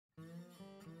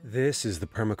This is the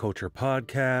Permaculture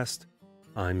Podcast.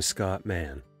 I'm Scott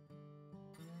Mann.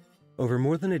 Over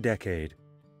more than a decade,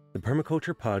 the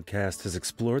Permaculture Podcast has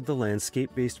explored the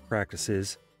landscape-based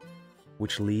practices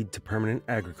which lead to permanent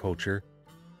agriculture,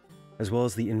 as well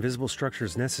as the invisible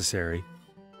structures necessary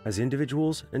as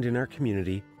individuals and in our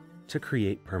community to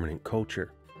create permanent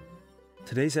culture.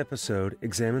 Today's episode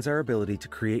examines our ability to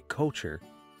create culture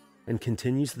and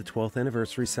continues the 12th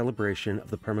anniversary celebration of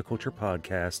the Permaculture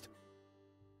Podcast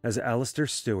as Alistair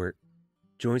Stewart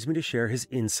joins me to share his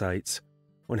insights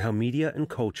on how media and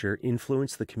culture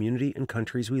influence the community and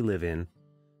countries we live in,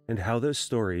 and how those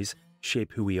stories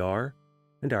shape who we are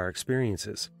and our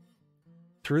experiences.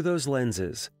 Through those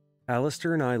lenses,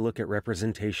 Alistair and I look at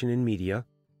representation in media,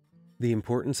 the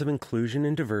importance of inclusion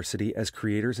and diversity as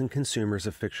creators and consumers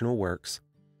of fictional works,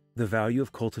 the value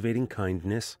of cultivating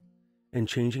kindness, and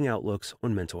changing outlooks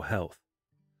on mental health.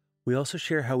 We also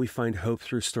share how we find hope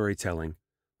through storytelling,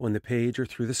 on the page or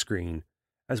through the screen,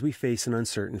 as we face an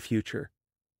uncertain future,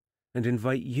 and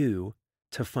invite you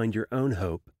to find your own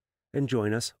hope and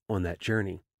join us on that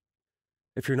journey.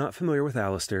 If you're not familiar with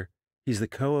Alistair, he's the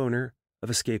co-owner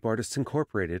of Escape Artists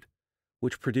Incorporated,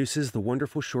 which produces the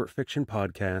wonderful short fiction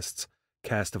podcasts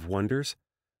Cast of Wonders,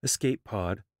 Escape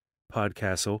Pod,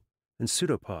 Podcastle, and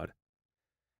Pseudopod.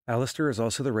 Alistair is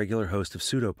also the regular host of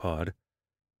Pseudopod,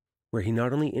 where he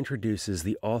not only introduces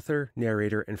the author,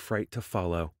 narrator, and fright to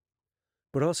follow,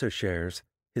 but also shares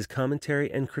his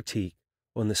commentary and critique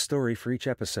on the story for each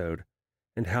episode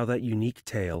and how that unique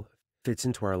tale fits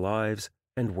into our lives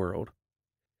and world.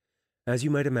 As you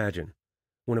might imagine,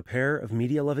 when a pair of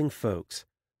media-loving folks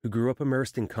who grew up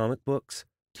immersed in comic books,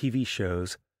 TV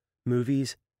shows,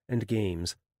 movies, and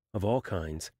games of all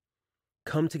kinds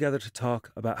come together to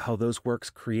talk about how those works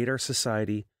create our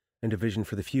society and a vision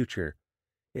for the future,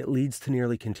 it leads to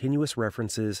nearly continuous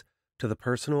references to the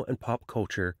personal and pop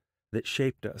culture that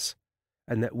shaped us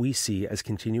and that we see as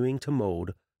continuing to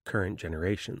mold current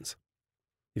generations.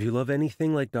 If you love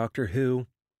anything like Doctor Who,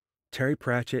 Terry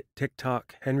Pratchett,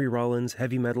 TikTok, Henry Rollins,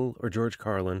 heavy metal, or George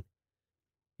Carlin,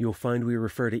 you'll find we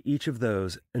refer to each of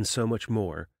those and so much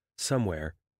more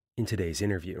somewhere in today's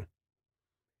interview.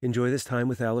 Enjoy this time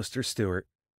with Alistair Stewart,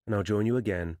 and I'll join you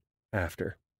again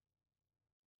after.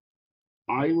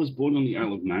 I was born on the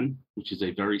Isle of Man, which is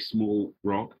a very small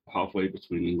rock halfway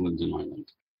between England and Ireland.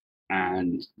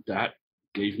 And that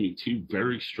gave me two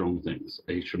very strong things: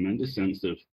 a tremendous sense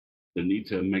of the need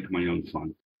to make my own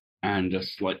fun and a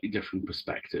slightly different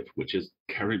perspective, which has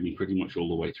carried me pretty much all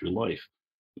the way through life.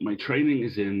 My training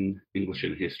is in English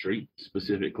and history,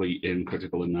 specifically in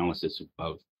critical analysis of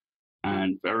both.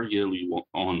 And very early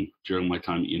on during my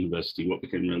time at university, what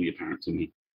became really apparent to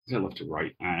me is I love to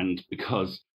write. And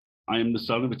because I am the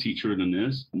son of a teacher and a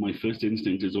nurse, my first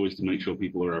instinct is always to make sure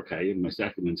people are okay. And my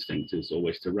second instinct is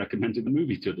always to recommend a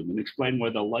movie to them and explain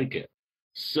why they'll like it.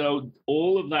 So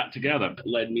all of that together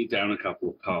led me down a couple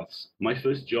of paths. My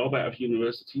first job out of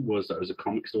university was I was a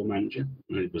comic store manager.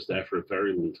 I was there for a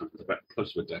very long time, about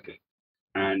close to a decade.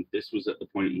 And this was at the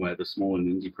point where the small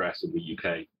and indie press in the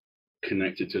UK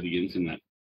connected to the internet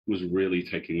was really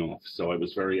taking off. So I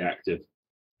was very active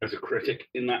as a critic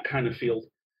in that kind of field.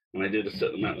 And I did a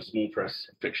certain amount of small press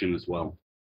fiction as well.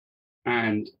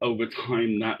 And over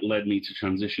time, that led me to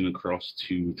transition across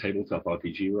to tabletop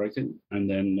RPG writing. And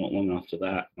then not long after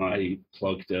that, I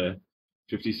plugged a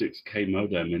 56K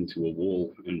modem into a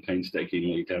wall and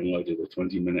painstakingly downloaded a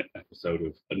 20-minute episode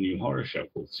of a new horror show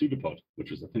called Pseudopod, which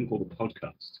was a thing called a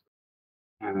podcast.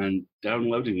 And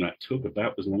downloading that took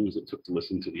about as long as it took to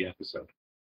listen to the episode.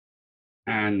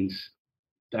 And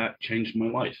that changed my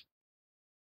life.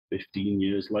 15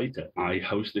 years later, I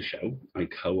host the show, I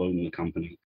co-own the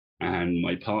company, and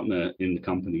my partner in the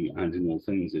company and in all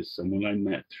things is someone I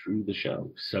met through the show.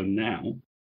 So now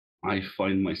I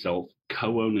find myself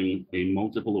co-owning a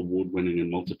multiple award-winning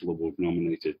and multiple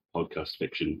award-nominated podcast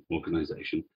fiction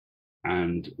organization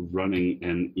and running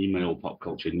an email pop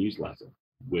culture newsletter,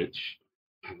 which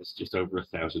has just over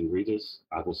 1,000 readers.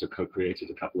 I've also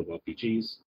co-created a couple of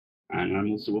RPGs, and I'm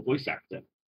also a voice actor.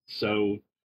 So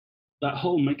that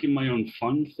whole making my own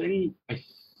fun thing, I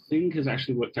think has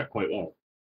actually worked out quite well.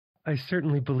 I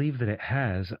certainly believe that it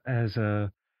has. As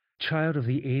a child of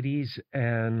the 80s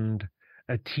and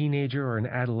a teenager or an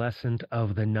adolescent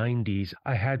of the 90s,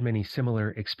 I had many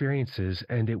similar experiences,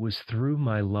 and it was through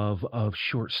my love of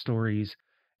short stories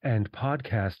and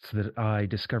podcasts that I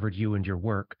discovered you and your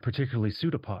work, particularly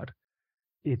Pseudopod.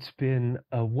 It's been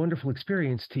a wonderful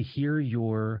experience to hear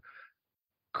your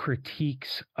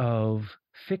critiques of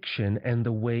fiction and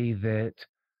the way that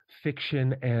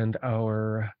fiction and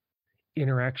our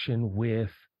interaction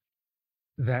with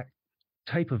that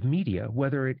type of media,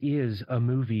 whether it is a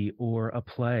movie or a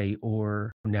play,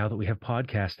 or now that we have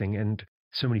podcasting and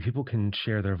so many people can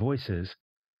share their voices,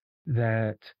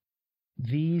 that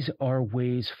these are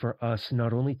ways for us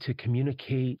not only to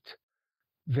communicate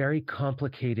very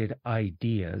complicated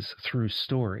ideas through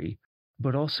story,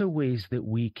 but also ways that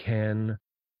we can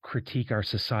critique our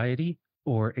society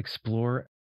or explore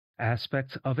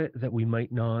aspects of it that we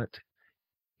might not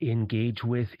engage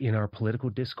with in our political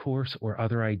discourse or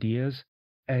other ideas.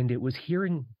 And it was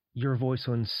hearing your voice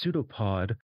on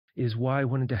Pseudopod is why I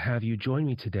wanted to have you join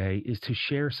me today, is to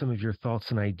share some of your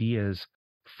thoughts and ideas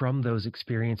from those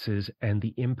experiences and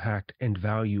the impact and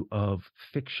value of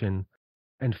fiction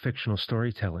and fictional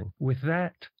storytelling. With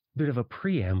that bit of a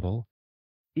preamble,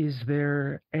 is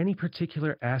there any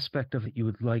particular aspect of it you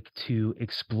would like to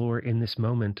explore in this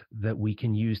moment that we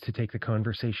can use to take the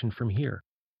conversation from here?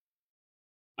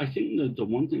 I think that the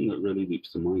one thing that really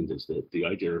leaps to mind is that the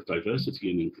idea of diversity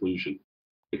and inclusion,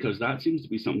 because that seems to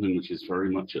be something which is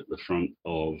very much at the front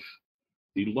of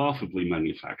the laughably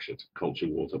manufactured culture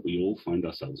war that we all find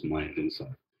ourselves mired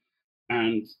inside.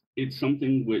 And it's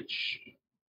something which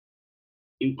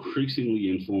increasingly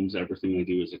informs everything I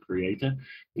do as a creator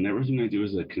and everything I do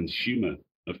as a consumer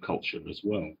of culture as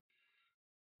well.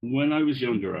 When I was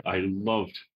younger, I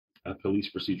loved a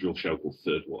police procedural show called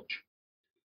Third Watch.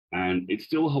 And it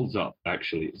still holds up,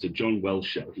 actually. It's a John Wells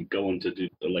show. He'd go on to do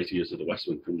the later years of the West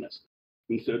Wing from this.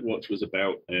 And Third Watch was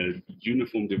about a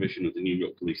uniform division of the New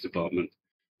York Police Department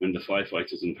and the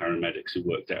firefighters and paramedics who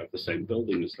worked out of the same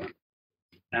building as them.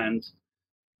 And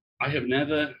I have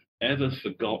never, ever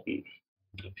forgotten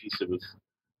a piece of,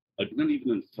 not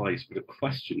even advice, but a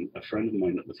question a friend of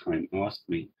mine at the time asked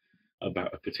me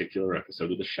about a particular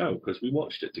episode of the show, because we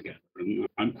watched it together. And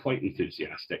I'm quite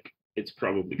enthusiastic. It's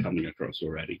probably coming across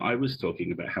already. I was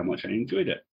talking about how much I enjoyed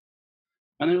it.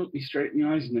 And I looked me straight in the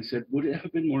eyes and I said, would it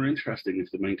have been more interesting if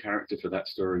the main character for that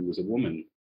story was a woman?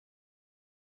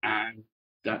 And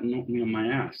that knocked me on my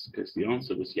ass, because the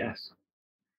answer was yes.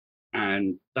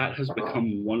 And that has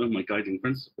become one of my guiding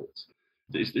principles.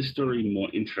 Is this story more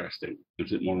interesting?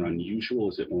 Is it more unusual?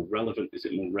 Is it more relevant? Is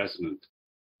it more resonant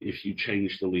if you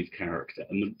change the lead character?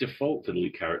 And the default for the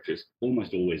lead character is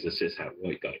almost always a cishet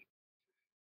white guy.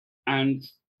 And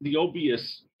the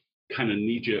obvious kind of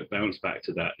knee-jerk bounce back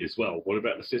to that is, well, what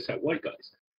about the cishet white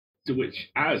guys? To which,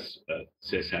 as a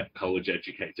cishet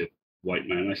college-educated white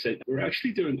man, I said, we're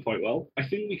actually doing quite well. I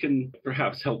think we can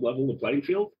perhaps help level the playing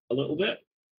field a little bit.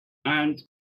 And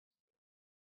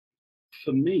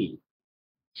for me,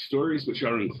 stories which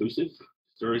are inclusive,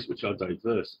 stories which are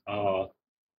diverse, are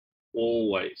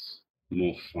always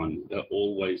more fun. They're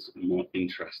always more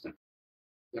interesting.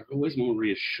 They're always more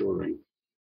reassuring.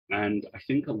 And I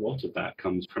think a lot of that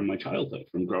comes from my childhood,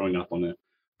 from growing up on a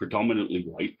predominantly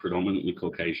white, predominantly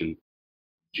Caucasian,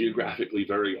 geographically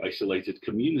very isolated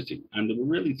community. And there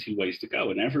were really two ways to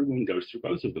go, and everyone goes through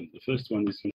both of them. The first one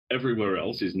is everywhere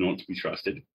else is not to be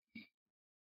trusted.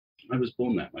 I was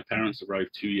born there. My parents arrived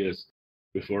 2 years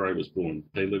before I was born.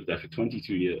 They lived there for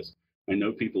 22 years. I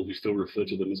know people who still refer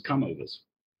to them as comeovers,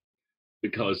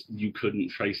 because you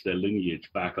couldn't trace their lineage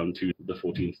back onto the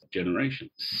 14th generation.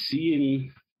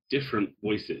 Seeing different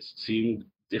voices, seeing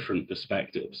different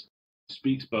perspectives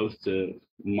speaks both to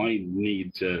my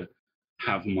need to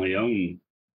have my own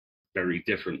very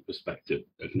different perspective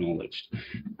acknowledged.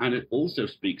 And it also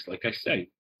speaks, like I say,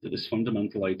 to this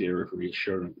fundamental idea of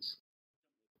reassurance.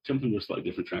 Jumping to a slightly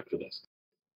different track for this.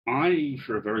 I,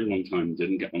 for a very long time,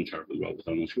 didn't get on terribly well with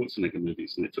Arnold Schwarzenegger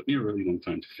movies, and it took me a really long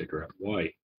time to figure out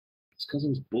why. It's because I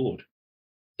was bored.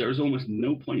 There is almost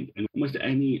no point in almost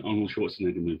any Arnold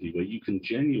Schwarzenegger movie where you can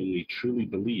genuinely, truly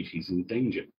believe he's in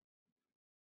danger.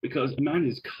 Because a man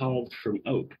is carved from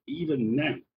oak, even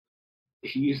now.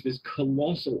 He is this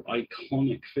colossal,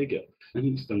 iconic figure. And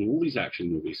he's done all these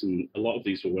action movies, and a lot of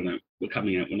these were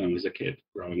coming out when I was a kid,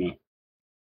 growing up.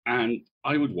 And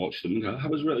I would watch them and go, that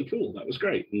was really cool. That was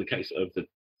great. In the case of the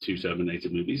two Terminator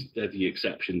movies, they're the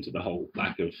exception to the whole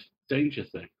lack of danger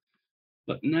thing.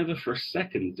 But never for a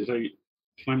second did I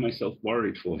find myself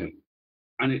worried for him.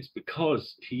 And it's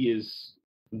because he is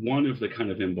one of the kind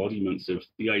of embodiments of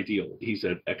the ideal. He's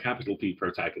a capital P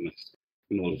protagonist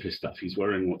in all of his stuff. He's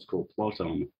wearing what's called plot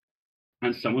armor.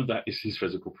 And some of that is his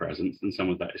physical presence, and some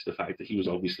of that is the fact that he was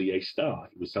obviously a star.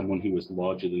 He was someone who was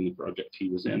larger than the project he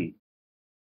was in.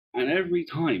 And every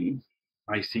time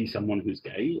I see someone who's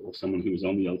gay, or someone who's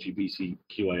on the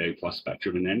LGBTQIA plus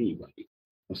spectrum in any way,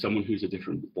 or someone who's a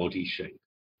different body shape,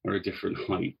 or a different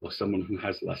height, or someone who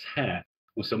has less hair,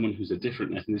 or someone who's a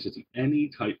different ethnicity,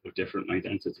 any type of different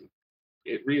identity,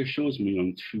 it reassures me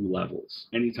on two levels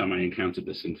anytime I encounter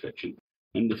this in fiction.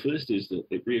 And the first is that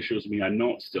it reassures me I'm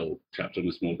not still trapped on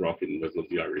a small rock in the middle of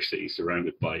the Irish Sea,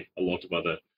 surrounded by a lot of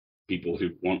other people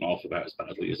who want off about as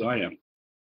badly as I am.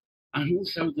 And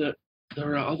also that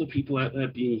there are other people out there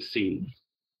being seen,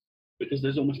 because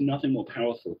there's almost nothing more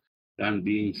powerful than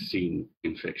being seen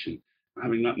in fiction.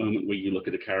 Having that moment where you look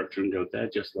at a character and go, they're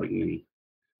just like me.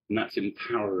 And that's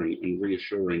empowering and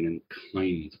reassuring and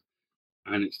kind.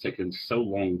 And it's taken so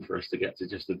long for us to get to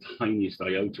just the tiniest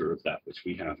iota of that, which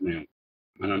we have now.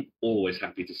 And I'm always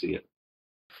happy to see it.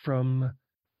 From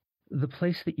the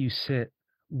place that you sit,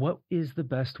 what is the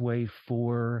best way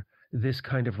for this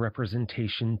kind of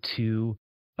representation to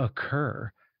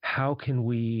occur? How can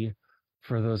we,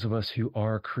 for those of us who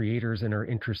are creators and are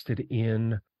interested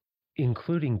in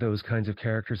including those kinds of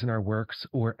characters in our works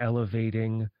or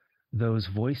elevating those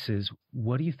voices,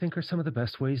 what do you think are some of the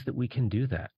best ways that we can do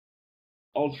that?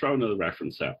 I'll throw another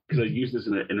reference out because I used this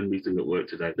in a meeting at work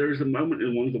today. There is a moment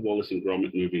in one of the Wallace and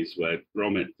Gromit movies where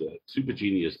Gromit, the super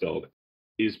genius dog,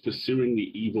 is pursuing the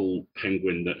evil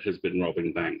penguin that has been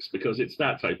robbing banks, because it's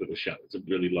that type of a show. It's a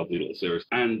really lovely little series.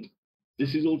 And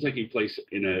this is all taking place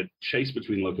in a chase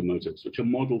between locomotives, which are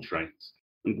model trains.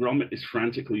 And Gromit is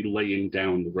frantically laying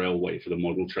down the railway for the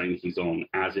model train he's on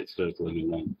as it's hurtling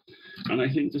along. And I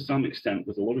think to some extent,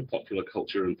 with a lot of popular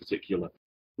culture in particular,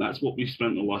 that's what we've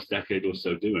spent the last decade or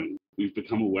so doing. We've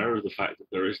become aware of the fact that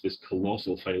there is this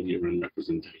colossal failure in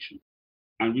representation.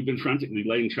 And we've been frantically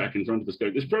laying track in front of us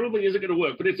going, this probably isn't going to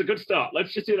work, but it's a good start.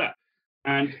 Let's just do that.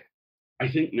 And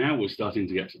I think now we're starting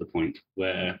to get to the point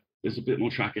where there's a bit more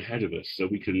track ahead of us, so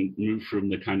we can move from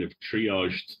the kind of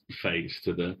triaged phase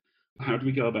to the, how do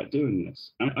we go about doing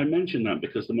this? And I mention that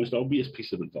because the most obvious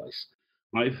piece of advice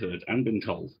I've heard and been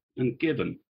told and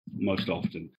given most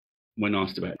often when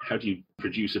asked about how do you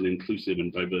produce an inclusive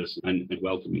and diverse and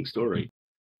welcoming story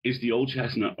is the old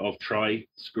chestnut of try,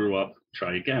 screw up,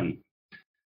 try again.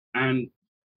 And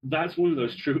that's one of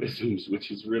those truisms which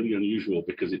is really unusual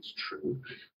because it's true.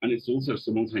 And it's also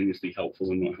simultaneously helpful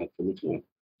and not helpful at all.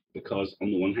 Because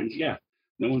on the one hand, yeah,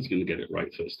 no one's going to get it right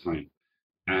first time.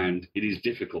 And it is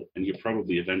difficult, and you're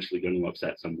probably eventually going to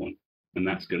upset someone. And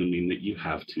that's going to mean that you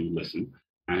have to listen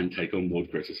and take on board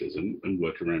criticism and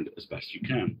work around it as best you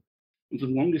can. And for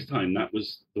the longest time, that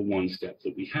was the one step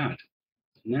that we had.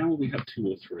 Now we have two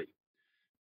or three.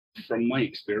 From my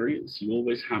experience, you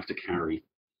always have to carry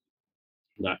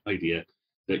that idea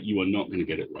that you are not going to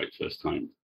get it right first time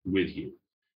with you,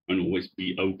 and always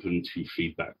be open to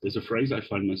feedback. There's a phrase I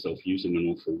find myself using an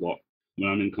awful lot when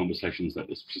I'm in conversations like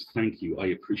this, which is thank you, I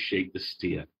appreciate the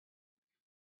steer.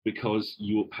 Because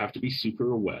you have to be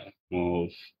super aware of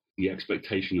the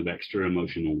expectation of extra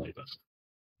emotional labor.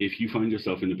 If you find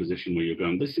yourself in a position where you're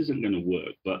going, this isn't going to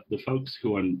work, but the folks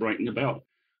who I'm writing about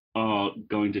are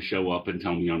going to show up and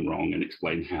tell me I'm wrong and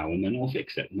explain how, and then I'll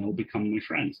fix it and they'll become my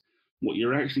friends. What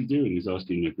you're actually doing is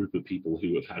asking a group of people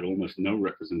who have had almost no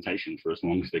representation for as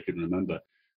long as they can remember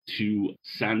to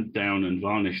sand down and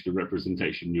varnish the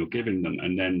representation you're giving them,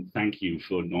 and then thank you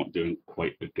for not doing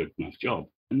quite a good enough job.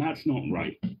 And that's not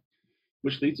right.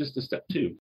 Which leads us to step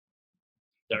two.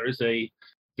 There is a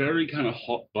very kind of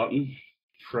hot button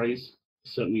phrase.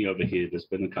 Certainly over here, there's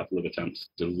been a couple of attempts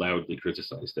to loudly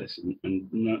criticize this, and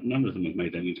none of them have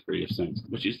made any degree of sense,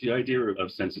 which is the idea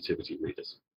of sensitivity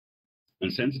readers.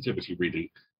 And sensitivity reading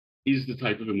is the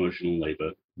type of emotional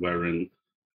labor wherein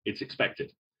it's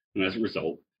expected. And as a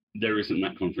result, there isn't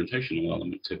that confrontational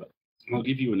element to it. I'll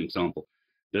give you an example.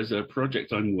 There's a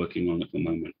project I'm working on at the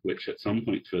moment, which at some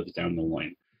point further down the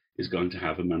line is going to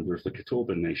have a member of the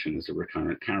Catawba Nation as a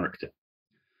recurrent character.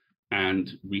 And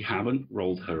we haven't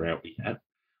rolled her out yet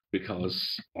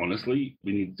because, honestly,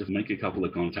 we need to make a couple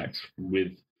of contacts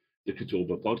with the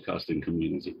Catawba podcasting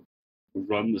community,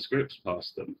 run the scripts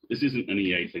past them. This isn't an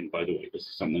EA thing, by the way. This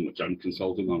is something which I'm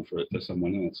consulting on for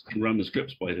someone else. Run the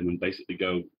scripts by them and basically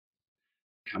go,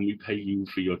 can we pay you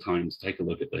for your time to take a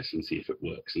look at this and see if it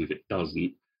works? And if it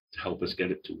doesn't, to help us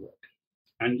get it to work.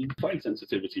 And you find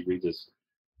sensitivity readers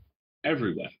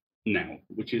everywhere now,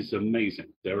 which is amazing.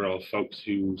 There are folks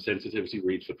who sensitivity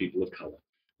read for people of color.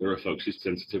 There are folks who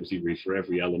sensitivity read for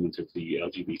every element of the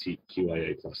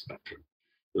LGBTQIA+ spectrum.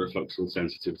 There are folks who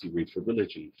sensitivity read for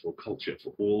religion, for culture,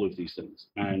 for all of these things.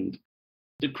 And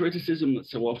the criticism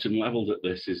that's so often leveled at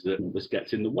this is that this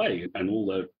gets in the way and all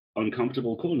the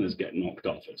uncomfortable corners get knocked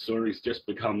off. Stories just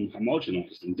become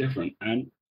homogenized and different. And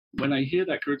when I hear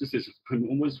that criticism, I'm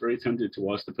almost very tempted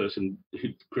to ask the person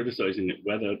who's criticizing it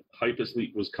whether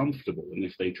hypersleep was comfortable and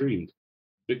if they dreamed,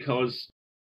 because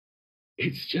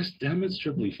it's just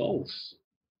demonstrably false.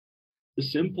 The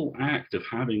simple act of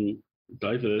having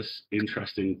diverse,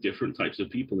 interesting, different types of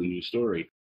people in your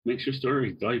story makes your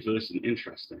story diverse and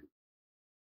interesting.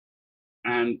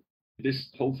 And this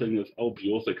whole thing of, oh,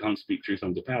 the author can't speak truth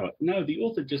under power. No, the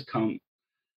author just can't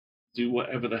do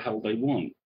whatever the hell they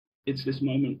want. It's this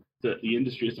moment that the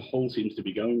industry as a whole seems to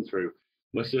be going through,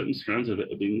 where certain strands of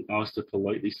it are being asked to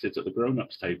politely sit at the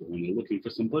grown-ups table and they're looking for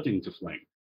some pudding to fling.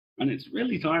 And it's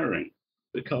really tiring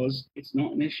because it's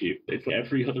not an issue. It's like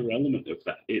every other element of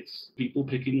that. It's people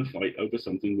picking a fight over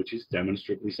something which is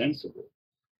demonstrably sensible.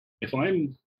 If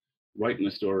I'm writing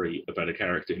a story about a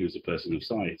character who's a person of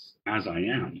size, as I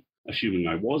am, assuming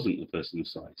I wasn't a person of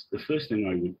size, the first thing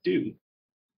I would do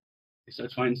is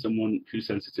I'd find someone whose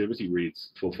sensitivity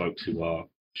reads for folks who are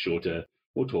shorter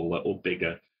or taller or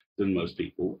bigger than most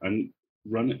people and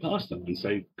run it past them and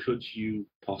say, could you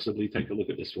possibly take a look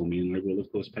at this for me? And I will,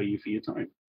 of course, pay you for your time.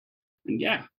 And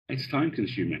yeah, it's time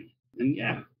consuming. And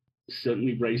yeah,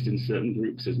 certainly raised in certain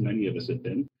groups, as many of us have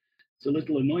been, it's a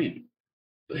little annoying.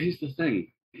 But here's the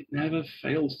thing, it never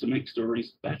fails to make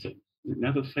stories better. It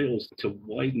never fails to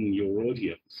widen your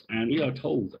audience. And we are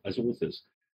told as authors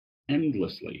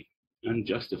endlessly and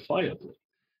justifiably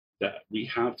that we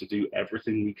have to do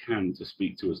everything we can to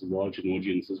speak to as large an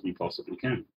audience as we possibly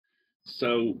can.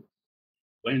 So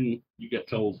when you get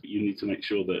told that you need to make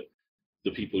sure that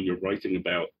the people you're writing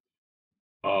about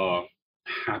are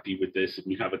happy with this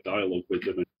and you have a dialogue with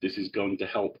them and this is going to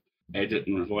help edit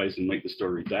and revise and make the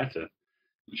story better,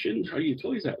 you shouldn't throw your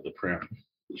toys out of the pram.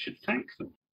 You should thank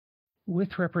them.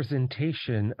 With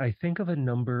representation, I think of a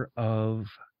number of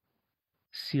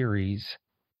series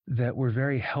that were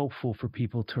very helpful for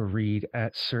people to read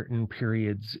at certain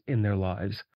periods in their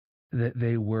lives, that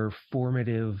they were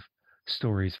formative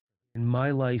stories. In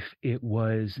my life, it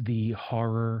was the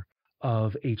horror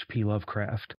of H.P.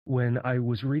 Lovecraft. When I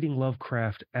was reading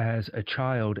Lovecraft as a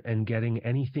child and getting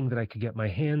anything that I could get my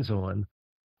hands on,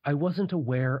 I wasn't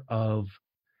aware of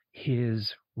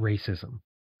his racism.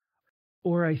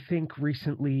 Or I think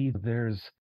recently there's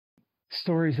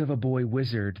Stories of a Boy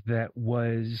Wizard that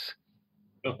was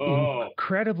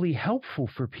incredibly helpful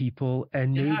for people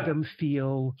and made them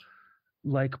feel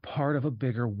like part of a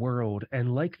bigger world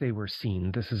and like they were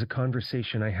seen. This is a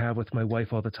conversation I have with my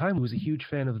wife all the time, who's a huge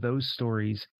fan of those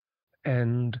stories.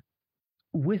 And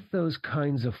with those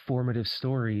kinds of formative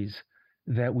stories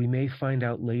that we may find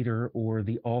out later, or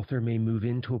the author may move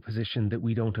into a position that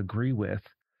we don't agree with,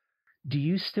 do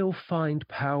you still find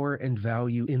power and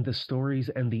value in the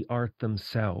stories and the art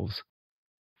themselves?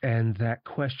 And that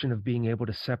question of being able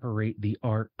to separate the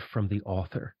art from the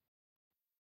author?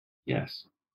 Yes,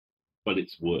 but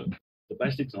it's work. The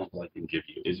best example I can give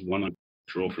you is one I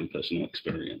draw from personal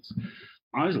experience.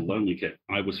 I was a lonely kid.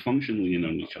 I was functionally an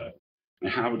only child. I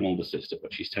have an older sister,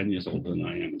 but she's 10 years older than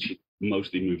I am, and she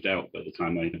mostly moved out by the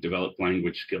time I developed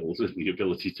language skills and the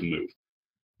ability to move.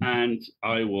 And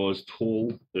I was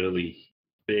tall early,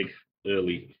 big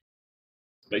early.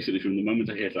 Basically, from the moment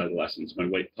I hit adolescence, my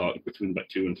weight parked between about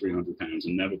 200 and 300 pounds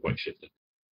and never quite shifted.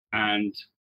 And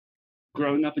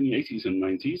growing up in the 80s and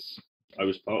 90s, I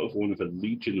was part of one of a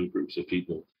legion of groups of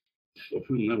people for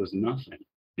whom there was nothing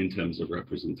in terms of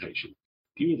representation.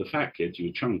 If you were the fat kid, you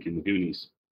were Chunk in the Goonies.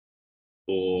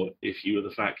 Or if you were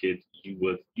the fat kid, you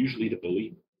were usually the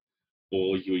bully,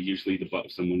 or you were usually the butt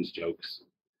of someone's jokes.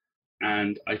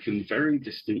 And I can very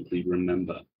distinctly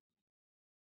remember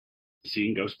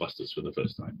seeing Ghostbusters for the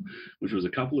first time, which was a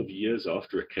couple of years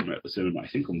after it came out of the cinema, I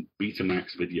think on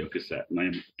Betamax video cassette. And I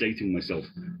am dating myself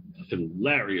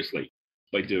hilariously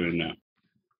by doing that.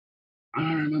 And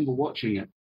I remember watching it,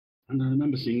 and I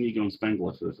remember seeing Egon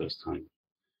Spengler for the first time.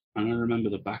 And I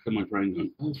remember the back of my brain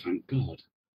going, oh, thank God,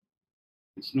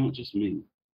 it's not just me.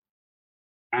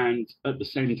 And at the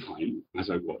same time, as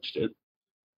I watched it,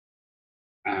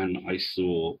 and I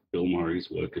saw Bill Murray's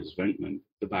work as Venkman,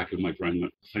 the back of my brain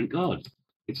went, thank God,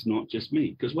 it's not just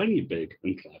me. Because when you're big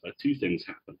and clever, two things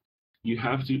happen. You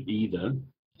have to either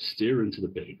steer into the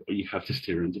big or you have to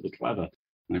steer into the clever.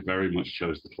 And I very much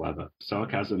chose the clever.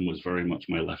 Sarcasm was very much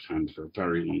my left hand for a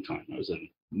very long time. I was an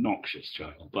obnoxious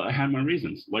child, but I had my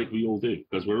reasons, like we all do,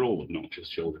 because we're all obnoxious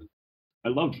children. I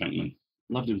loved Venkman,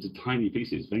 loved him to tiny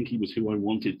pieces. Venky was who I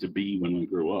wanted to be when I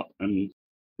grew up. And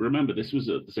remember, this was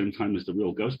at the same time as the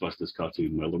real Ghostbusters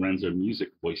cartoon where Lorenzo Music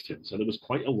voiced him. So there was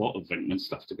quite a lot of Venkman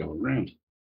stuff to go around.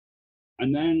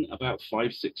 And then about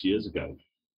 5-6 years ago,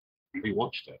 we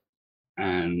watched it.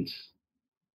 And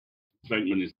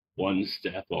Venkman is one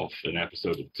step off an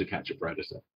episode of To Catch a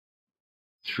Predator.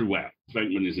 Throughout,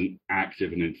 Venkman is an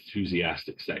active and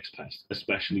enthusiastic sex pest,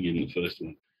 especially in the first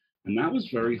one. And that was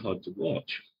very hard to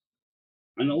watch.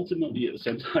 And ultimately, at the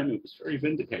same time, it was very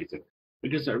vindicating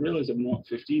because I realized I'm not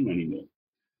 15 anymore.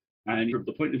 And from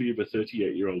the point of view of a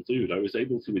 38-year-old dude, I was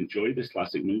able to enjoy this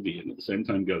classic movie and at the same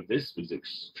time go, this was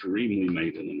extremely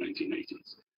made in the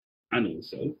 1980s. And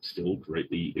also still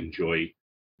greatly enjoy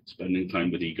spending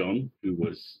time with Egon, who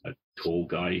was a tall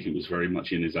guy who was very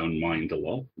much in his own mind a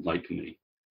lot, like me.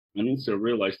 And also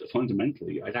realized that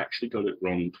fundamentally I'd actually got it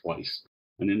wrong twice.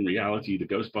 And in reality, the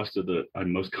Ghostbuster that I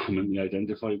most commonly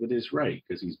identify with is Ray,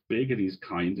 because he's big and he's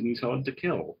kind and he's hard to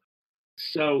kill.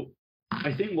 So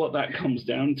I think what that comes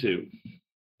down to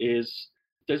is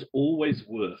there's always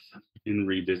worth in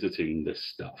revisiting this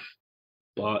stuff,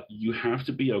 but you have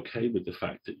to be okay with the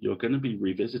fact that you're going to be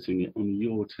revisiting it on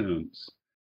your terms.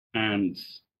 And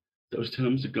those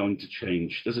terms are going to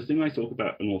change. There's a thing I talk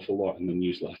about an awful lot in the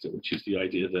newsletter, which is the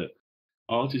idea that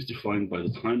art is defined by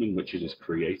the time in which it is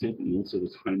created and also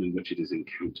the time in which it is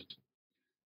encountered.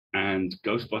 And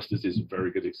Ghostbusters is a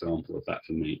very good example of that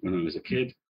for me. When I was a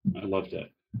kid, I loved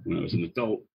it. When I was an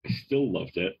adult, I still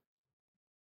loved it,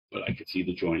 but I could see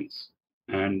the joints.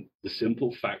 And the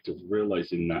simple fact of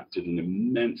realizing that did an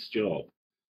immense job,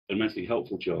 an immensely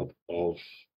helpful job of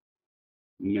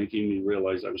making me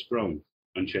realize I was growing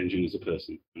and changing as a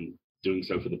person and doing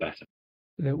so for the better.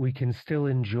 That we can still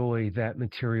enjoy that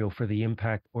material for the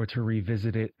impact or to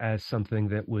revisit it as something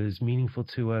that was meaningful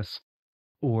to us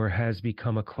or has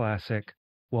become a classic,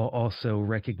 while also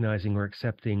recognizing or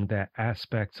accepting that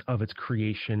aspects of its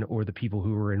creation or the people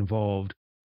who were involved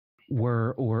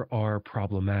were or are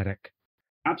problematic.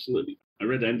 Absolutely. I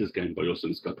read Ender's Game by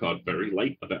Orson Scott Card very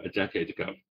late, about a decade ago.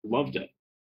 Loved it.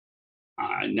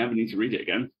 I never need to read it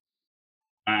again.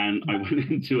 And I went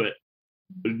into it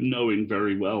knowing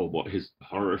very well what his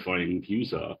horrifying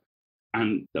views are.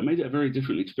 And that made it a very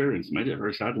different experience, made it a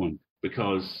very sad one,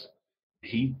 because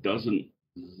he doesn't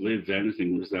live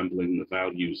anything resembling the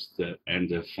values that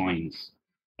Ender finds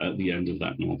at the end of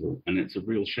that novel. And it's a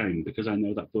real shame because I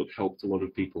know that book helped a lot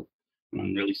of people. And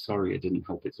I'm really sorry it didn't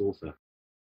help its author.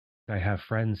 I have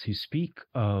friends who speak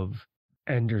of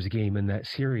Ender's Game in that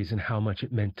series and how much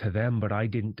it meant to them, but I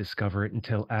didn't discover it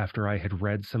until after I had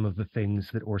read some of the things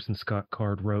that Orson Scott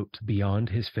Card wrote beyond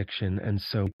his fiction, and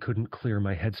so couldn't clear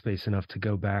my headspace enough to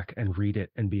go back and read it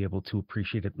and be able to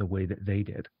appreciate it in the way that they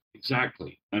did.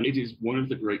 Exactly. And it is one of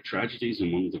the great tragedies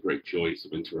and one of the great joys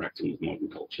of interacting with modern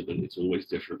culture that it's always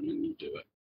different when you do it.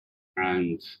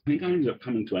 And I think I ended up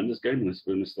coming to Ender's Game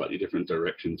in a slightly different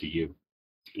direction to you.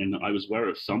 And I was aware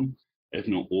of some, if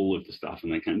not all of the stuff,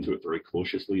 and I came to it very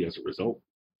cautiously as a result.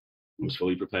 I was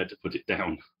fully prepared to put it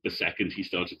down the second he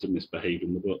started to misbehave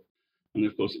in the book. And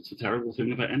of course, it's a terrible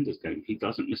thing about Ender's Game. He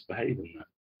doesn't misbehave in that.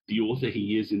 The author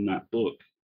he is in that book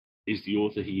is the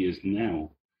author he is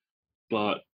now.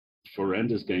 But for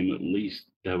Ender's Game, at least,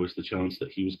 there was the chance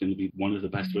that he was going to be one of the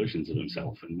best versions of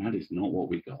himself, and that is not what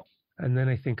we got. And then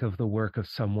I think of the work of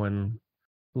someone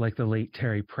like the late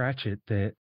Terry Pratchett,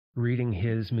 that reading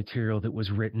his material that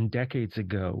was written decades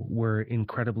ago were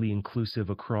incredibly inclusive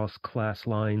across class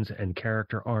lines and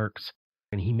character arcs,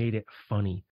 and he made it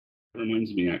funny. It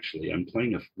reminds me, actually, I'm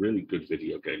playing a really good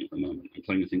video game at the moment. I'm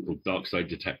playing a thing called Darkside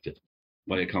Detective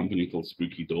by a company called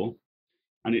Spooky Door.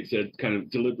 And it's a kind of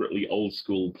deliberately old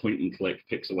school point and click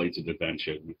pixelated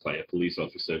adventure. You play a police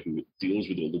officer who deals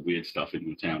with all the weird stuff in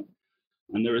your town.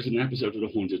 And there is an episode of the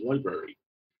Haunted Library.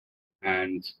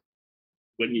 And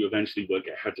when you eventually work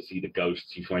out how to see the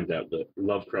ghosts, you find out that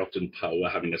Lovecraft and Poe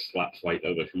are having a slap fight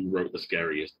over who wrote the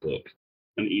scariest book.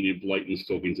 And Enid Blyton's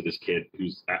talking to this kid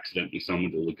who's accidentally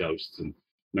summoned all the ghosts. And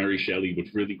Mary Shelley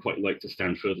would really quite like to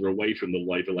stand further away from the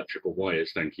live electrical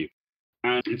wires, thank you.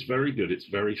 And it's very good, it's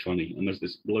very funny. And there's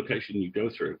this location you go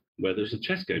through where there's a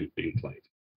chess game being played.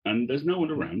 And there's no one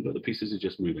around, but the pieces are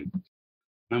just moving.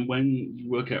 And when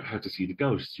you work out how to see the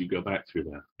ghosts, you go back through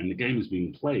there. And the game is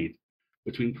being played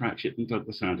between Pratchett and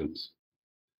Douglas Adams.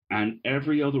 And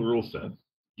every other author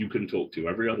you can talk to,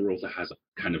 every other author has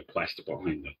a kind of quest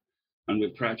behind them. And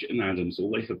with Pratchett and Adams,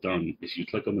 all they have done is you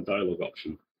click on the dialogue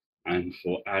option. And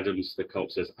for Adams, the cop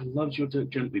says, I loved your Dirk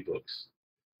Gently books.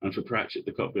 And for Pratchett,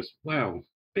 the cop goes, wow,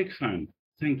 big fan,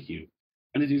 thank you.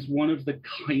 And it is one of the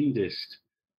kindest,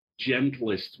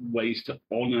 gentlest ways to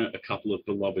honor a couple of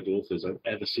beloved authors I've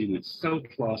ever seen. It's so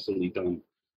classily done.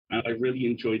 And I really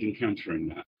enjoyed encountering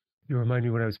that. You remind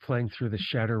me when I was playing through the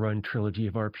Shadowrun trilogy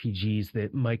of RPGs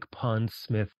that Mike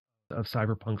Pondsmith of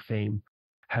Cyberpunk fame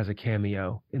has a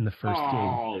cameo in the first game.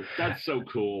 Oh, that's so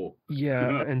cool.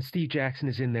 Yeah, and Steve Jackson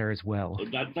is in there as well.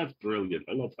 That's brilliant.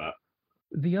 I love that.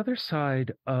 The other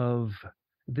side of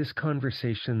this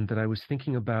conversation that I was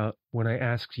thinking about when I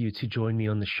asked you to join me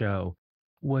on the show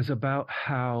was about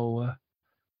how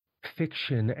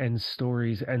fiction and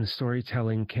stories and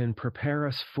storytelling can prepare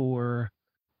us for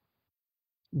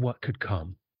what could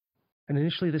come. And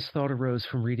initially, this thought arose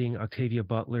from reading Octavia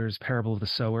Butler's Parable of the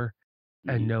Sower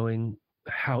and knowing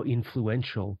how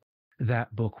influential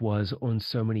that book was on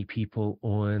so many people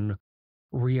on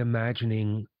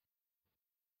reimagining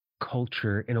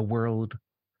culture in a world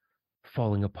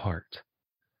falling apart.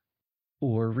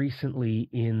 Or recently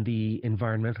in the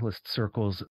environmentalist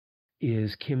circles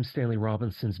is Kim Stanley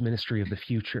Robinson's Ministry of the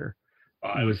Future.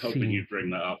 I was hoping you'd bring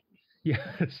that up.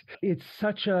 Yes, it's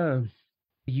such a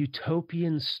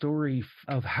utopian story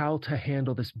of how to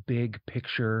handle this big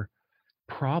picture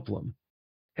problem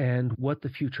and what the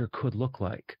future could look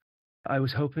like. I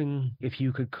was hoping if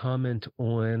you could comment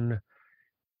on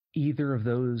either of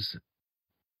those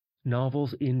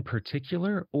novels in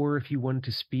particular, or if you wanted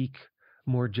to speak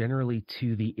more generally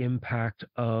to the impact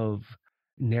of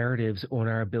narratives on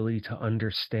our ability to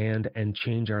understand and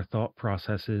change our thought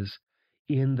processes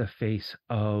in the face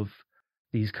of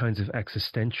these kinds of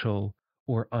existential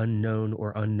or unknown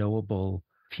or unknowable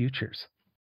futures.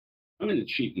 I'm going to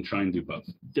cheat and try and do both.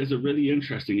 There's a really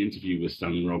interesting interview with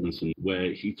Stanley Robinson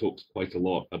where he talks quite a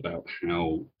lot about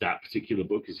how that particular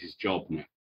book is his job now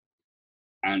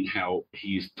and how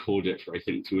he's toured it for, I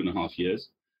think, 2.5 years.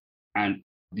 And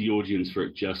the audience for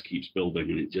it just keeps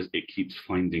building, and it keeps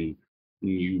finding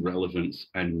new relevance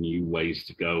and new ways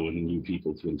to go and new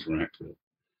people to interact with.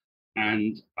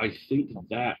 And I think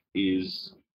that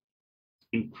is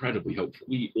incredibly helpful.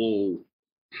 We all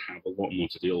have a lot more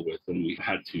to deal with than we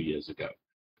had 2 years ago.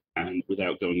 And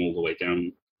without going all the way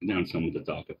down some of the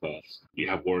darker paths, we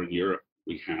have war in Europe.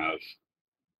 We have,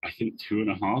 I think,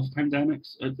 2.5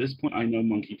 pandemics at this point. I know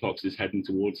monkeypox is heading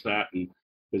towards that, and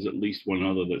there's at least one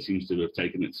other that seems to have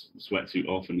taken its sweatsuit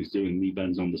off and is doing knee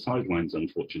bends on the sidelines,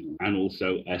 unfortunately. And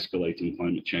also escalating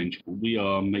climate change. We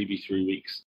are maybe 3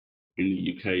 weeks in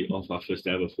the UK off our first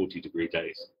ever 40-degree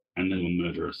days, and they were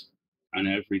murderous. And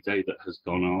every day that has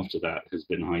gone after that has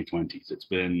been high 20s. It's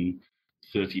been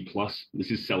 30 plus.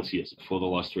 This is Celsius for the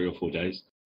last 3 or 4 days.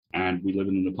 And we live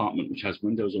in an apartment which has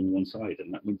windows on one side,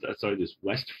 and that side is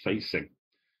west facing.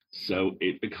 So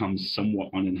it becomes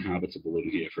somewhat uninhabitable in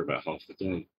here for about half the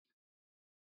day.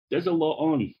 There's a lot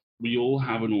on. We all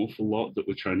have an awful lot that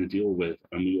we're trying to deal with,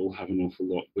 and we all have an awful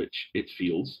lot which it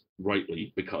feels,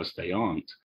 rightly, because they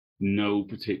aren't. No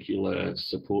particular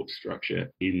support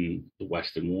structure in the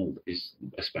Western world is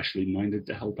especially minded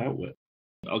to help out with.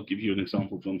 I'll give you an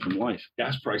example from life.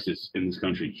 Gas prices in this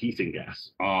country, heating gas,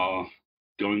 are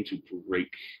going to break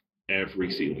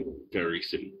every ceiling very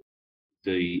soon.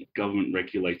 The government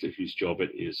regulator whose job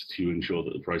it is to ensure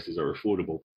that the prices are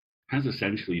affordable has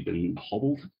essentially been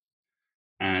hobbled.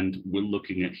 And we're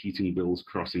looking at heating bills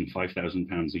crossing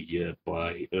 £5,000 a year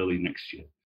by early next year.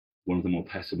 One of the more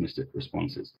pessimistic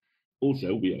responses.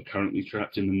 Also, we are currently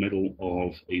trapped in the middle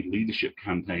of a leadership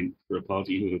campaign for a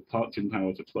party who have parked in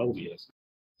power for 12 years,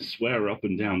 swear up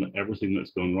and down that everything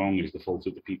that's gone wrong is the fault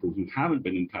of the people who haven't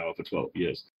been in power for 12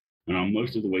 years, and are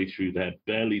most of the way through their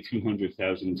barely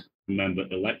 200,000 member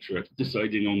electorate,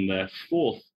 deciding on their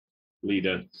 4th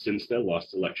leader since their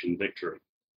last election victory.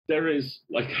 There is,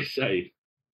 like I say,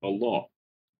 a lot.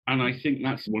 And I think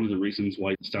that's one of the reasons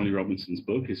why Stanley Robinson's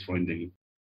book is finding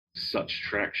such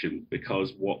traction,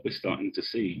 because what we're starting to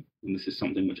see, and this is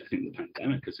something which I think the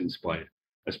pandemic has inspired,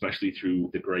 especially through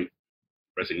the Great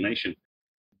Resignation,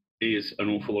 is an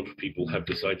awful lot of people have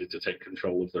decided to take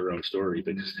control of their own story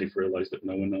because they've realized that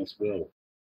no one else will.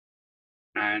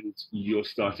 And you're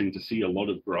starting to see a lot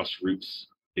of grassroots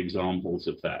examples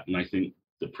of that. And I think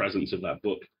the presence of that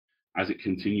book, as it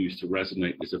continues to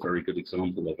resonate, is a very good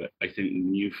example of it. I think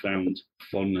newfound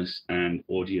fondness and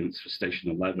audience for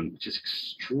Station 11, which is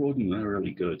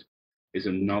extraordinarily good, is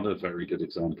another very good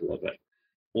example of it.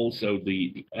 Also,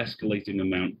 the escalating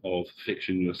amount of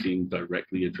fiction you're seeing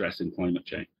directly addressing climate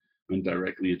change and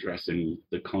directly addressing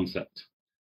the concept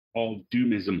of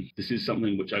doomism. This is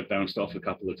something which I've bounced off a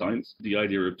couple of times. The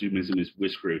idea of doomism is we're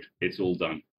screwed. It's all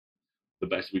done. The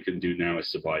best we can do now is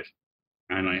survive.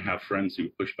 And I have friends who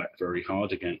push back very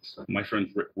hard against that. My friend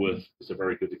Rick Worth is a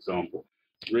very good example.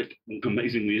 Rick,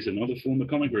 amazingly, is another former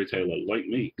comic retailer like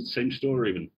me. Same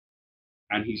story even.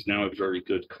 And he's now a very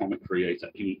good comic creator.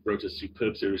 He wrote a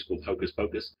superb series called Hocus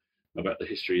Pocus about the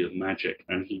history of magic.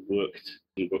 And he worked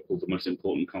in a book called The Most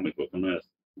Important Comic Book on Earth,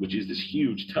 which is this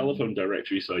huge telephone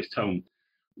directory-sized tome,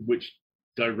 which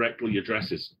directly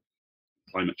addresses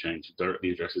climate change, directly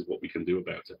addresses what we can do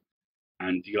about it.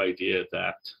 And the idea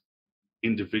that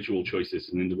individual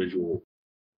choices and individual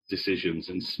decisions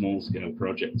and small-scale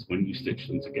projects, when you stitch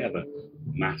them together,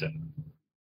 matter.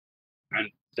 And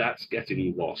that's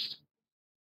getting lost.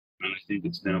 And I think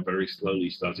it's now very slowly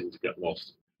starting to get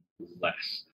lost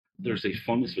less. there's a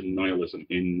fondness for nihilism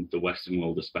in the Western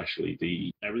world, especially.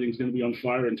 Everything's going to be on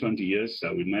fire in 20 years,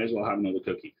 so we may as well have another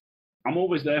cookie. I'm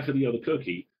always there for the other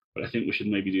cookie, but I think we should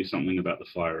maybe do something about the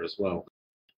fire as well.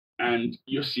 And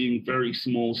you're seeing very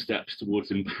small steps towards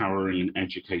empowering and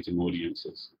educating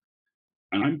audiences.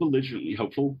 And I'm belligerently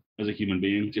hopeful as a human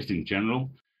being, just in general.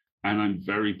 And I'm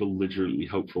very belligerently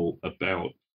hopeful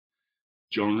about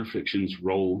genre fiction's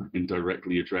role in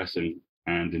directly addressing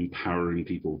and empowering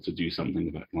people to do something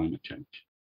about climate change.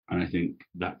 And I think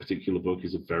that particular book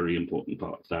is a very important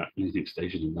part of that. And I think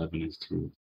Station 11 is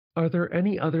too. Are there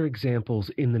any other examples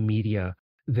in the media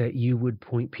that you would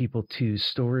point people to,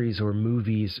 stories or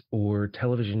movies or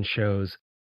television shows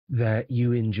that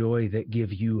you enjoy that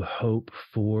give you hope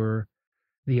for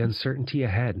the uncertainty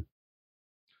ahead?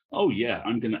 Oh, yeah,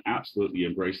 I'm going to absolutely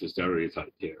embrace the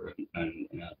stereotype here and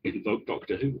invoke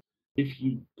Doctor Who. If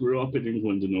you grew up in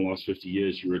England in the last 50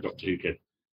 years, you're a Doctor Who kid.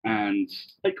 And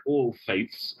like all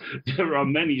faiths, there are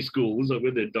many schools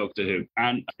within Doctor Who.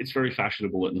 And it's very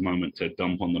fashionable at the moment to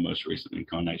dump on the most recent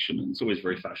incarnation. And it's always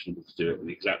very fashionable to do it in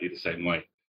exactly the same way,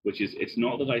 which is, it's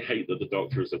not that I hate that the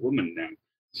Doctor is a woman now.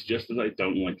 It's just that I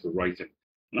don't like the writing.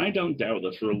 And I don't doubt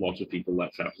that for a lot of people,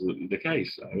 that's absolutely the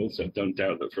case. I also don't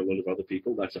doubt that for a lot of other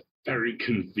people, that's a very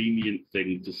convenient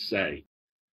thing to say.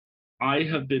 I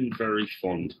have been very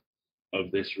fond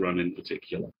of this run in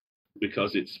particular,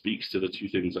 because it speaks to the two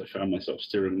things I found myself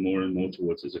steering more and more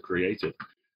towards as a creative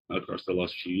across the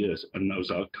last few years, and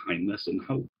those are kindness and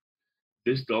hope.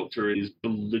 This Doctor is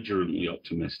belligerently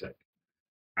optimistic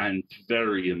and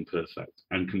very imperfect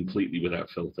and completely without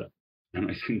filter. And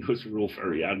I think those are all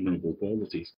very admirable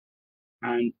qualities.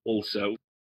 And also,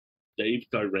 they've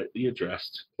directly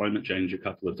addressed climate change a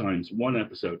couple of times. One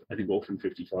episode, I think Orphan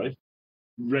 55,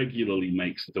 regularly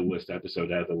makes the worst episode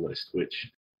ever list,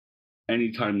 which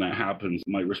anytime that happens,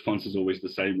 my response is always the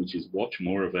same, which is watch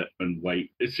more of it and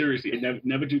wait. Seriously, I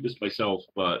never do this myself,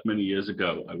 but many years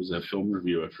ago, I was a film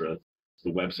reviewer for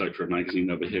the website for a magazine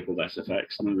over here called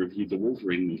SFX, and I reviewed the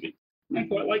Wolverine movie. And I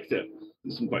quite liked it.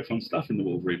 There's some quite fun stuff in the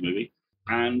Wolverine movie.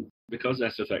 And because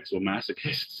SFX were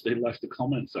masochists, they left the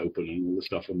comments open and all the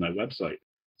stuff on their website.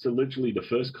 So literally the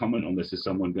first comment on this is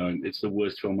someone going, it's the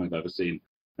worst film I've ever seen.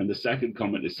 And the second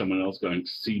comment is someone else going,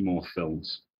 see more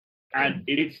films. And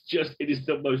it is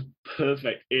the most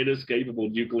perfect, inescapable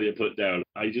nuclear put down.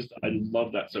 I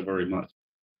love that so very much.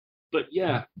 But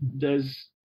yeah,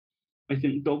 I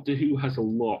think Doctor Who has a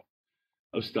lot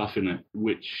of stuff in it,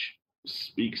 which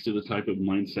speaks to the type of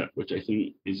mindset which I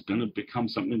think is going to become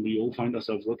something we all find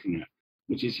ourselves looking at,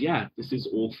 which is, yeah, this is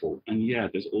awful. And yeah,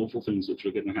 there's awful things which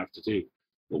we're going to have to do,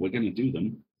 but we're going to do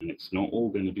them, and it's not all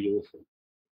going to be awful.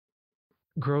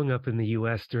 Growing up in the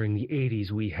US during the 80s,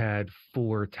 we had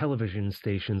 4 television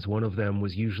stations. One of them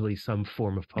was usually some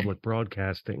form of public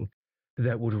broadcasting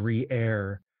that would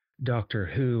re-air Doctor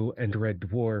Who and Red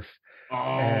Dwarf.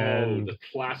 Oh, the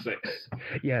classics.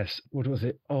 Yes. What was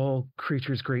it? All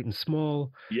Creatures Great and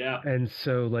Small. Yeah. And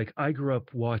so, like, I grew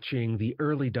up watching the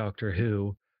early Doctor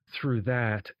Who through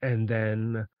that. And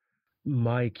then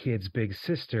my kid's big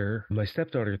sister, my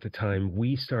stepdaughter at the time,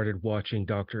 we started watching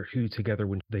Doctor Who together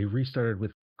when they restarted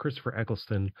with Christopher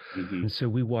Eccleston. Mm-hmm. And so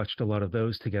we watched a lot of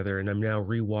those together. And I'm now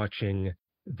rewatching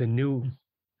the new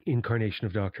incarnation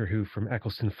of Doctor Who from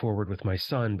Eccleston forward with my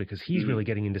son, because he's really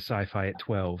getting into sci-fi at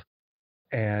 12.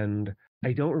 And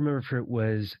I don't remember if it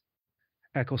was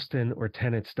Eccleston or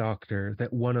Tennant's Doctor,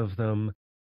 that one of them,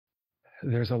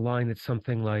 there's a line that's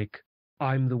something like,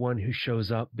 I'm the one who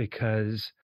shows up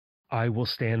because I will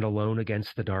stand alone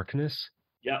against the darkness.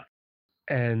 Yeah.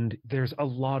 And there's a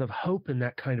lot of hope in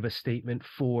that kind of a statement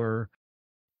for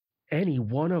any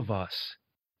one of us,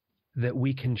 that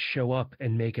we can show up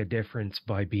and make a difference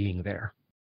by being there.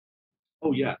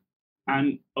 Oh, yeah.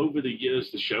 And over the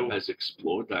years, the show has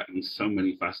explored that in so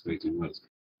many fascinating ways.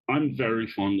 I'm very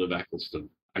fond of Eccleston.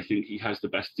 I think he has the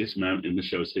best dismount in the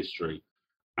show's history.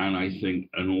 And I think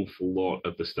an awful lot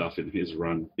of the stuff in his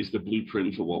run is the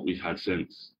blueprint for what we've had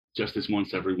since. Justice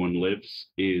Once Everyone Lives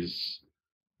is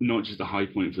not just a high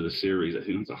point for the series. I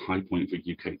think it's a high point for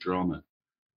UK drama.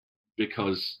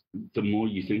 Because the more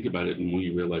you think about it, the more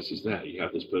you realize he's there. You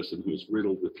have this person who is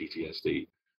riddled with PTSD,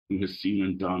 who has seen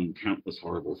and done countless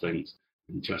horrible things,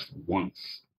 and just once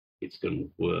it's going to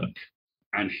work.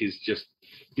 And his just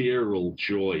feral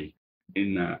joy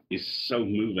in that is so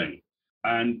moving.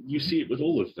 And you see it with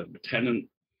all of them. Tennant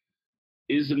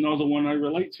is another one I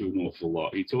relate to an awful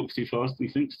lot. He talks too fast and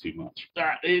he thinks too much.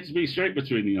 That hits me straight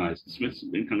between the eyes. Smith's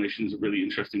incarnation is a really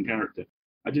interesting character.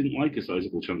 I didn't like a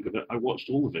sizable chunk of it. I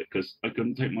watched all of it because I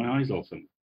couldn't take my eyes off him.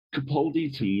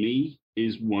 Capaldi, to me,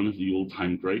 is one of the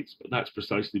all-time greats, but that's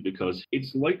precisely because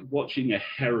it's like watching a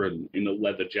heron in a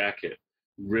leather jacket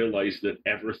realize that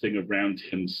everything around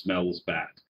him smells bad.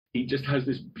 He just has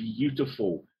this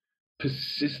beautiful,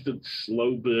 persistent,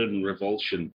 slow burn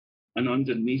revulsion, and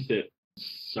underneath it,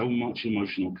 so much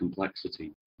emotional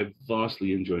complexity. I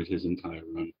vastly enjoyed his entire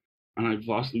run. And I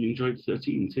vastly enjoyed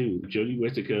 13 too. Jodie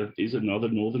Whittaker is another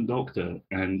Northern Doctor,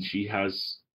 and she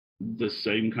has the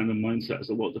same kind of mindset as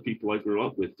a lot of the people I grew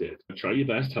up with did. Try your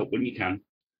best, help when you can,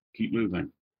 keep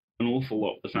moving. An awful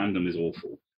lot, the fandom is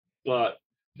awful. But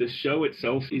the show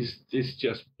itself is this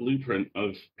just blueprint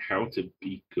of how to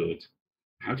be good,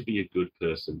 how to be a good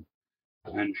person,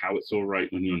 and how it's all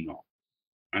right when you're not.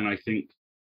 And I think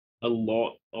a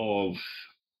lot of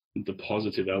the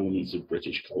positive elements of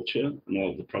British culture and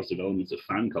all of the positive elements of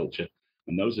fan culture,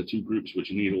 and those are two groups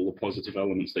which need all the positive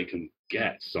elements they can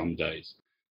get some days,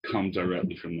 come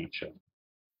directly from that show.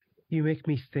 You make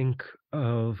me think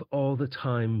of all the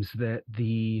times that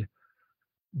the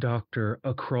Doctor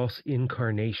across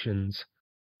incarnations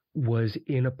was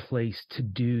in a place to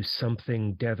do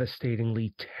something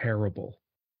devastatingly terrible,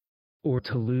 or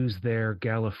to lose their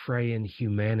Gallifreyan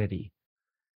humanity.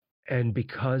 And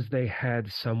because they had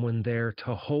someone there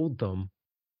to hold them,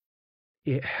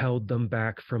 it held them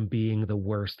back from being the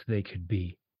worst they could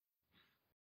be.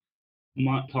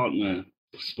 My partner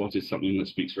spotted something that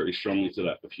speaks very strongly to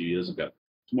that a few years ago.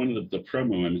 It's one of the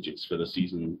promo images for the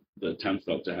season the 10th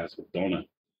Doctor has with Donna,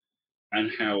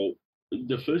 and how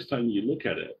the first time you look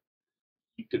at it,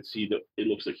 you could see that it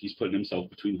looks like he's putting himself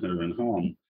between her and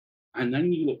harm. And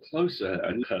then you look closer,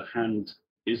 and her hand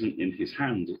isn't in his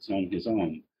hand, it's on his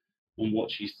arm. And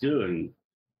what she's doing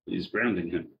is grounding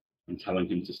him and telling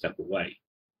him to step away.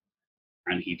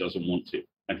 And he doesn't want to,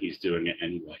 and he's doing it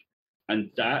anyway.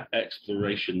 And that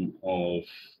exploration of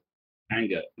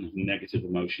anger and negative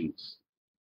emotions,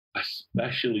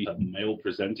 especially male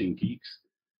presenting geeks,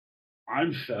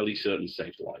 I'm fairly certain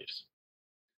saved lives.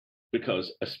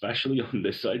 Because especially on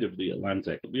this side of the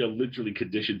Atlantic, we are literally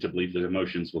conditioned to believe that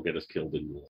emotions will get us killed in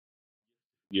war.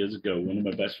 Years ago, one of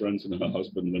my best friends and her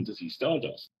husband went to see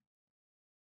Stardust,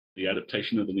 the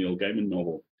adaptation of the Neil Gaiman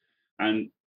novel. And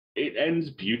it ends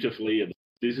beautifully. And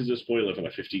this is a spoiler for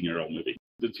a 15-year-old movie.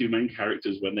 The two main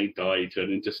characters, when they die,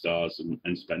 turn into stars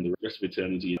and spend the rest of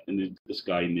eternity in the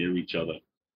sky near each other.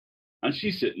 And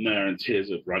she's sitting there and tears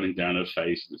are running down her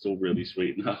face. And it's all really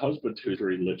sweet. And her husband, who's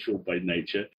very literal by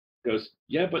nature, goes,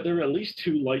 yeah, but they're at least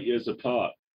 2 light years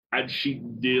apart. And she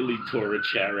nearly tore a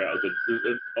chair out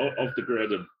of the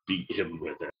ground and beat him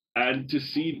with it. And to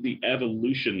see the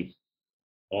evolution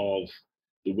of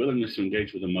the willingness to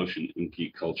engage with emotion in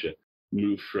geek culture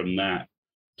move from that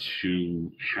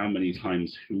to how many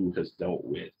times who has dealt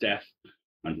with death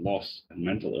and loss and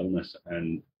mental illness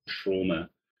and trauma,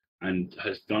 and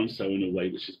has done so in a way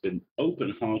which has been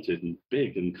open-hearted and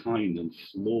big and kind and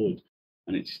flawed,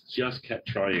 and it's just kept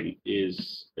trying,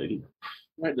 is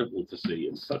incredible to see.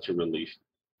 It's such a relief.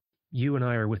 You and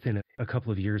I are within a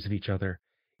couple of years of each other,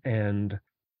 and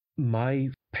my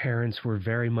parents were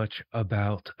very much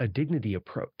about a dignity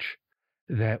approach,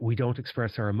 that we don't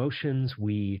express our emotions,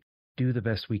 we do the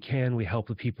best we can, we help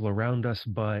the people around us,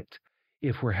 but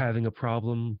if we're having a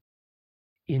problem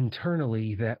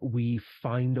internally, that we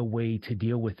find a way to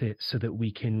deal with it so that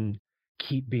we can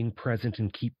keep being present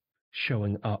and keep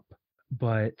showing up.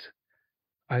 But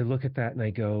I look at that and I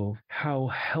go, how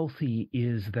healthy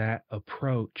is that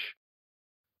approach,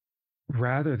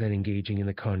 rather than engaging in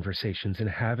the conversations and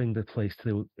having the place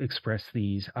to express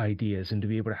these ideas and to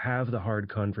be able to have the hard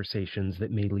conversations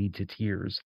that may lead to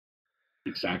tears.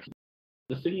 Exactly.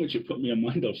 The thing which it put me in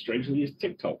mind of, strangely, is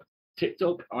TikTok.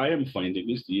 TikTok, I am finding,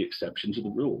 is the exception to the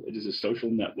rule. It is a social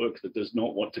network that does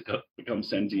not want to become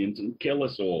sentient and kill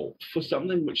us all. For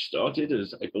something which started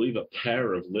as, I believe, a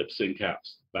pair of lip sync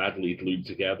apps badly glued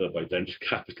together by venture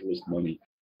capitalist money,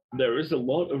 there is a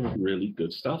lot of really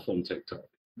good stuff on TikTok.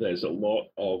 There's a lot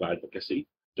of advocacy.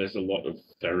 There's a lot of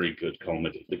very good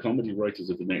comedy. The comedy writers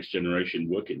of the next generation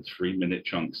work in 3-minute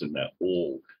chunks, and they're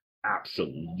all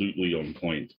absolutely on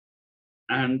point.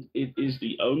 And it is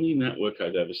the only network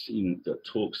I've ever seen that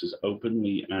talks as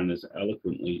openly and as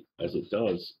eloquently as it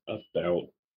does about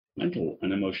mental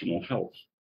and emotional health.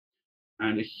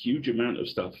 And a huge amount of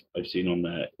stuff I've seen on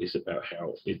there is about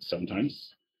how it's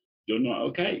sometimes you're not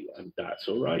okay, and that's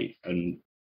all right. And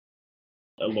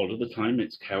a lot of the time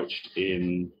it's couched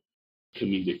in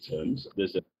comedic terms.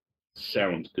 There's a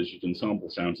sound, because you can sample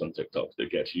sounds on TikTok, that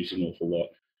gets used an awful lot,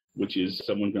 which is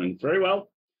someone going, very well,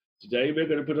 today we're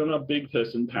going to put on our big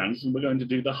person pants and we're going to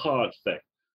do the hard thing.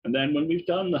 And then when we've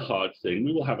done the hard thing,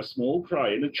 we will have a small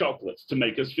cry in the chocolates to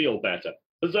make us feel better.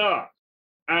 Huzzah!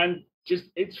 And just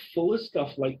it's full of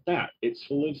stuff like that. It's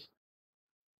full of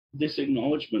this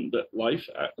acknowledgement that life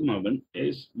at the moment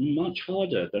is much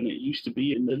harder than it used to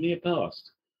be in the near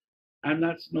past. And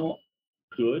that's not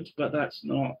good, but that's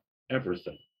not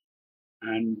everything.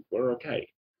 And we're okay.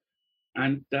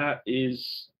 And that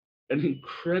is an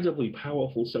incredibly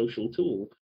powerful social tool.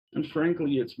 And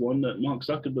frankly, it's one that Mark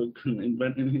Zuckerberg can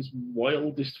invent in his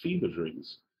wildest fever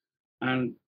dreams.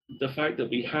 And the fact that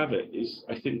we have it is,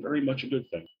 I think, very much a good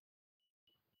thing.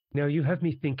 Now, you have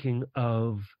me thinking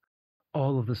of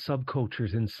all of the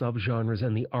subcultures and subgenres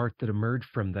and the art that emerged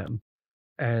from them.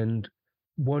 And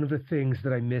one of the things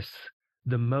that I miss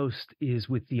the most is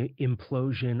with the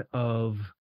implosion of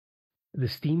the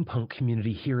steampunk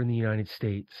community here in the United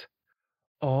States.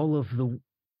 All of the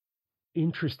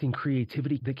interesting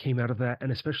creativity that came out of that,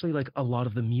 and especially like a lot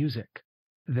of the music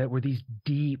that were these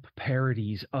deep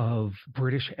parodies of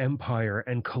British Empire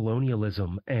and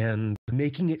colonialism and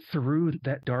making it through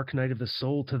that dark night of the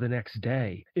soul to the next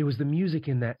day. It was the music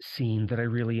in that scene that I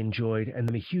really enjoyed, and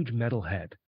I'm a huge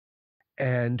metalhead.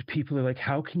 And people are like,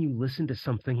 how can you listen to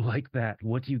something like that?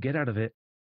 What do you get out of it?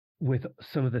 With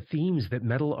some of the themes that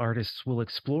metal artists will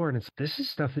explore. And this is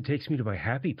stuff that takes me to my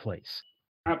happy place.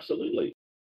 Absolutely.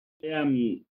 I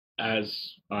am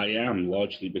as I am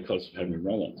largely because of Henry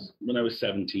Rollins. When I was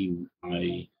 17,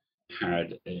 I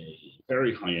had a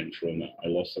very high end trauma. I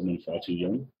lost someone far too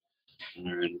young,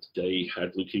 and they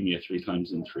had leukemia 3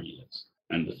 times in 3 years.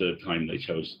 And the third time they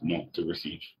chose not to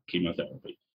receive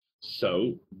chemotherapy.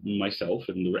 So myself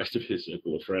and the rest of his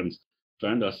circle of friends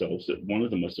found ourselves at one of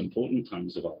the most important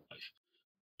times of our life,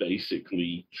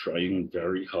 basically trying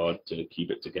very hard to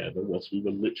keep it together whilst we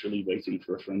were literally waiting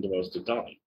for a friend of ours to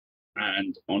die.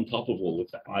 And on top of all of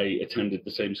that, I attended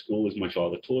the same school as my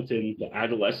father taught in. The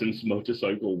adolescence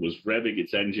motorcycle was revving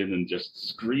its engine and just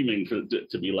screaming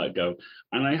to be let go.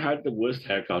 And I had the worst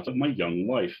haircut of my young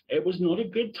life. It was not a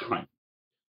good time.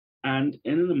 And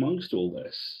in and amongst all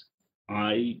this,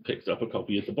 I picked up a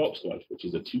copy of The Box Life, which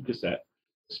is a 2-cassette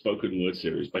spoken word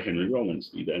series by Henry Rollins,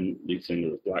 the then lead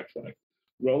singer of Black Flag.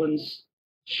 Rollins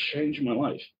changed my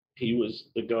life. He was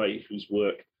the guy whose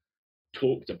work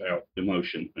talked about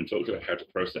emotion and talked about how to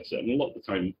process it. And a lot of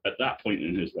the time at that point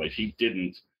in his life, he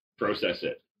didn't process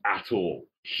it at all.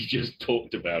 He just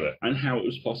talked about it and how it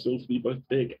was possible to be both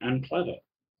big and clever.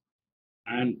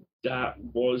 And that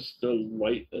was the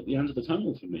light at the end of the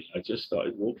tunnel for me. I just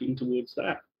started walking towards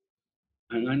that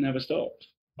and I never stopped.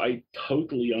 I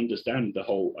totally understand the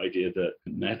whole idea that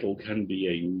metal can be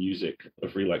a music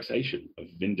of relaxation, of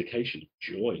vindication, of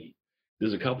joy.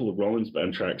 There's a couple of Rollins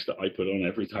Band tracks that I put on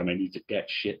every time I need to get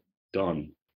shit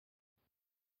done.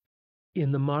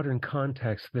 In the modern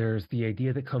context, there's the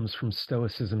idea that comes from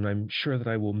Stoicism. I'm sure that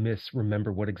I will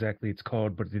misremember what exactly it's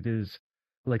called, but it is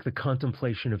like the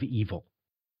contemplation of evil.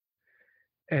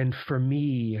 And for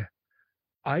me,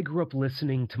 I grew up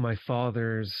listening to my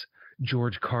father's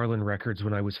George Carlin records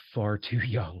when I was far too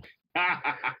young.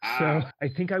 So I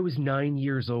think I was 9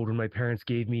 years old when my parents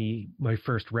gave me my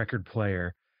first record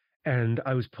player. And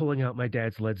I was pulling out my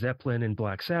dad's Led Zeppelin and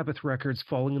Black Sabbath records,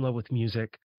 falling in love with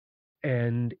music.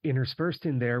 And interspersed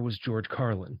in there was George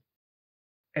Carlin.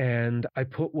 And I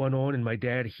put one on, and my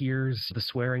dad hears the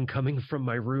swearing coming from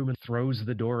my room and throws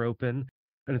the door open.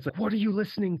 And it's like, what are you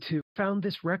listening to? Found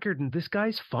this record, and this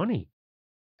guy's funny.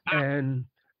 And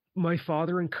my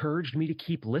father encouraged me to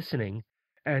keep listening.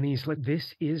 And he's like,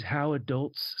 this is how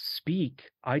adults speak.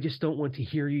 I just don't want to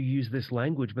hear you use this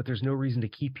language, but there's no reason to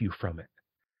keep you from it.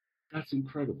 That's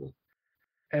incredible.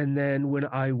 And then when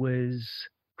I was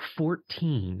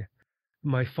 14,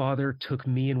 my father took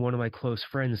me and one of my close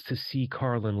friends to see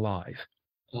Carlin live.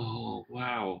 Oh,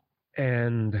 wow.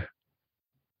 And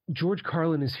George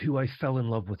Carlin is who I fell in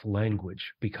love with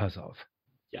language because of.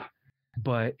 Yeah.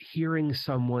 But hearing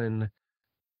someone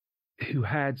who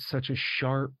had such a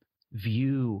sharp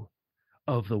view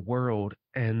of the world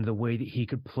and the way that he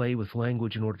could play with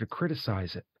language in order to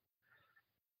criticize it.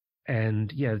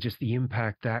 And yeah, just the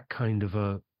impact that kind of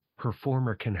a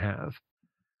performer can have,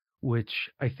 which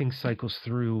I think cycles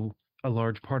through a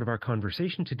large part of our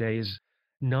conversation today, is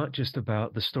not just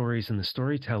about the stories and the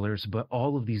storytellers, but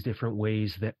all of these different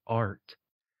ways that art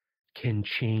can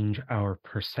change our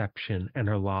perception and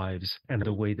our lives and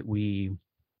the way that we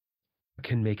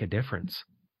can make a difference.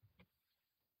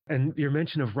 And your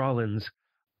mention of Rollins,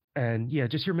 and yeah,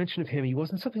 just your mention of him, he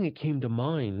wasn't something that came to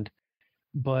mind,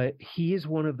 but he is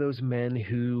one of those men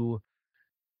who,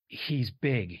 he's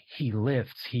big, he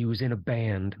lifts, he was in a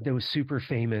band that was super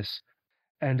famous.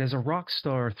 And as a rock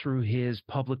star through his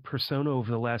public persona over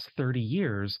the last 30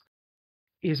 years,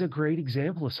 is a great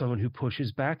example of someone who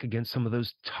pushes back against some of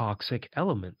those toxic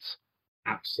elements.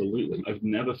 Absolutely. I've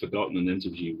never forgotten an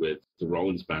interview with the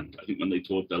Rollins Band. I think when they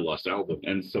toured their last album,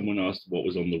 and someone asked what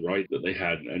was on the ride that they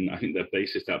had, and I think their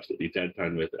bassist absolutely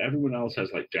deadpan with, everyone else has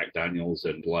like Jack Daniels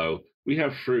and blow. We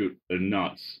have fruit and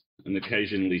nuts and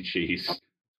occasionally cheese.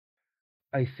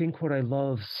 I think what I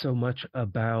love so much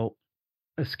about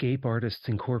Escape Artists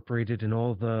Incorporated and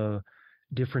all the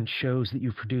different shows that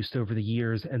you've produced over the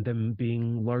years and them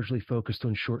being largely focused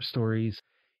on short stories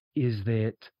is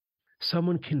that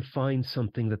someone can find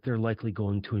something that they're likely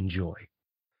going to enjoy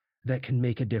that can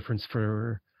make a difference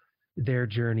for their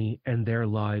journey and their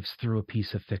lives through a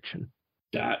piece of fiction.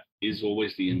 That is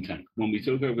always the intent. When we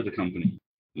took over the company,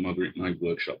 Margaret and I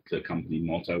workshopped the company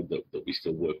motto that we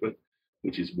still work with,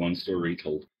 which is one story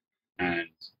told. And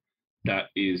that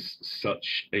is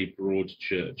such a broad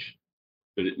church,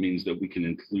 but it means that we can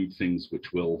include things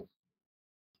which will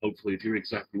hopefully do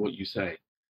exactly what you say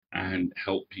and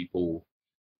help people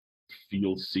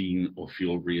feel seen or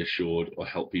feel reassured or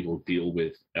help people deal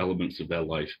with elements of their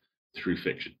life through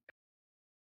fiction.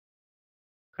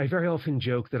 I very often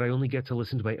joke that I only get to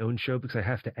listen to my own show because I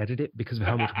have to edit it because of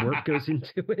how much work goes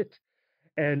into it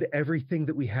and everything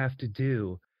that we have to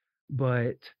do.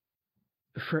 But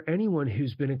for anyone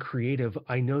who's been a creative,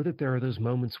 I know that there are those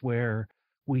moments where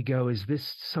we go, is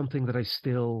this something that I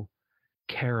still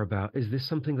care about? Is this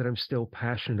something that I'm still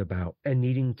passionate about? And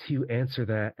needing to answer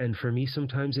that. And for me,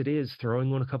 sometimes it is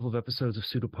throwing on a couple of episodes of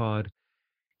Pseudopod,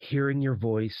 hearing your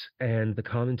voice and the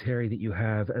commentary that you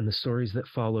have and the stories that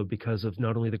follow because of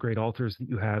not only the great authors that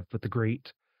you have, but the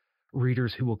great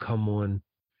readers who will come on.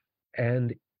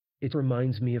 And it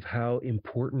reminds me of how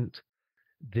important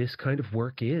this kind of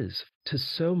work is to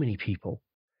so many people.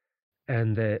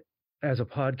 And that as a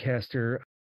podcaster,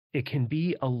 it can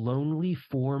be a lonely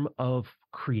form of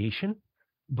creation,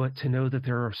 but to know that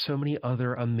there are so many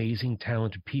other amazing,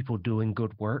 talented people doing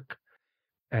good work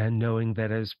and knowing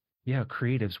that as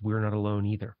creatives, we're not alone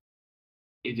either.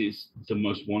 It is the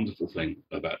most wonderful thing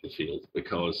about the field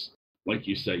because, like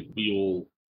you say, we all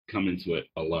come into it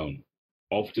alone,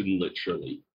 often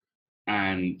literally.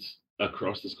 And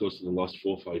across the course of the last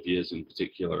 4 or 5 years in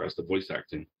particular, as the voice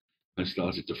acting has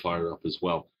started to fire up as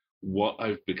well, what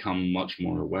I've become much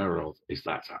more aware of is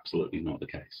that's absolutely not the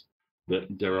case. That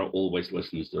there are always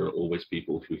listeners, there are always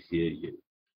people who hear you,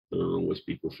 there are always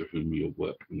people for whom your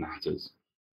work matters.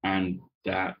 And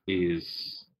that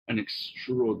is an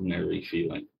extraordinary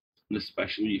feeling. And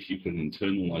especially if you can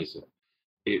internalize it,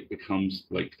 it becomes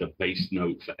like the bass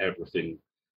note for everything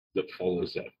that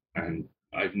follows it. And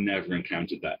I've never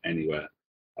encountered that anywhere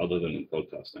other than in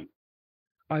podcasting.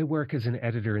 I work as an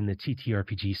editor in the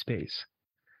TTRPG space,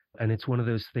 and it's one of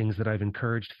those things that I've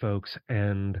encouraged folks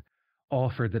and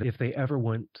offered that if they ever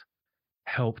want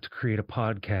help to create a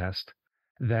podcast,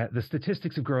 that the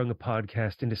statistics of growing a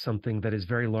podcast into something that is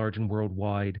very large and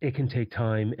worldwide, it can take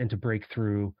time and to break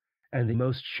through. And the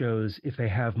most shows, if they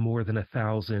have more than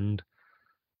 1,000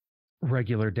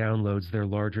 regular downloads, they're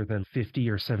larger than 50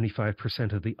 or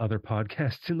 75% of the other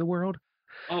podcasts in the world.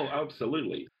 Oh,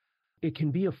 absolutely. It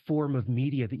can be a form of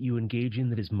media that you engage in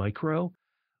that is micro,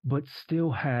 but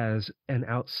still has an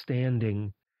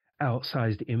outstanding,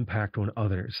 outsized impact on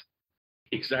others.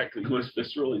 Exactly. The most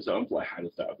visceral example I had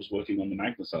of that, I was working on the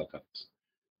Magnus Archives,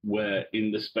 where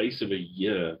in the space of a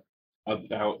year,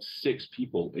 about 6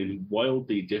 people in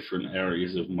wildly different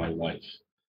areas of my life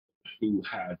who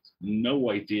had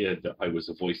no idea that I was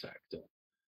a voice actor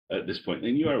at this point.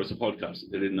 They knew I was a podcaster.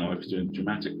 They didn't know I was doing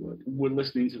dramatic work. Were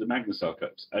listening to the Magnus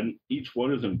Archives, and each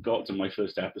one of them got to my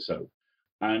first episode.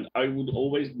 And I would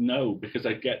always know because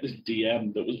I get this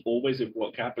DM that was always in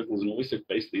block capitals and always said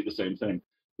basically the same thing,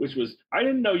 which was, I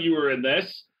didn't know you were in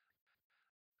this.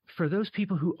 For those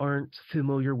people who aren't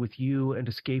familiar with you and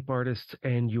Escape Artists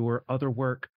and your other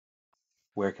work,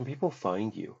 where can people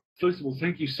find you? First of all,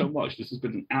 thank you so much. This has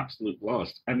been an absolute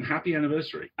blast and happy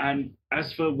anniversary. And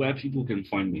as for where people can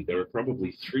find me, there are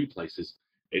probably 3 places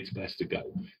it's best to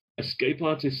go.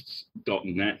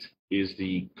 Escapeartists.net is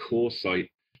the core site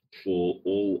for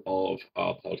all of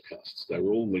our podcasts. They're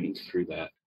all linked through there,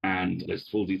 and there's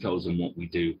full details on what we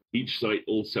do. Each site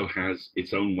also has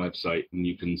its own website, and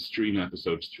you can stream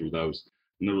episodes through those.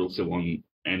 And they're also on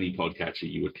any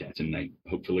podcatcher you would care to name,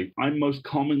 hopefully. I'm most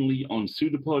commonly on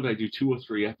Pseudopod. I do 2 or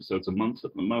 3 episodes a month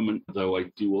at the moment, though I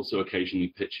do also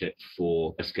occasionally pitch hit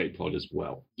for Escape Pod as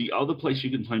well. The other place you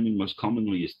can find me most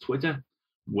commonly is Twitter,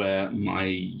 where my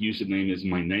username is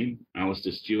my name,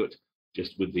 Alistair Stewart,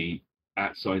 just with the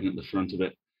 @ sign at the front of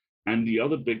it. And the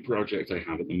other big project I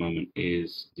have at the moment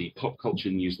is the pop culture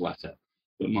newsletter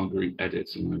that Marguerite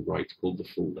edits and I write, called The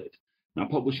Full Lid. Now,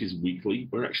 publishes weekly.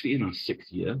 We're actually in our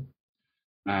 6th year.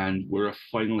 And we're a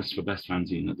finalist for Best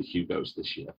Fanzine at the Hugos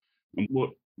this year. And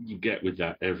what you get with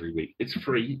that every week, it's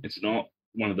free. It's not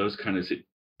one of those kind of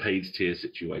paid tier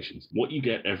situations. What you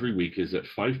get every week is at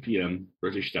 5 p.m.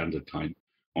 British Standard Time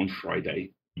on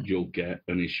Friday, you'll get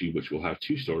an issue which will have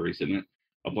 2 stories in it,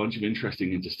 a bunch of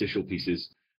interesting interstitial pieces,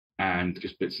 and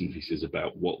just bits and pieces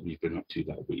about what we've been up to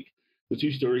that week. The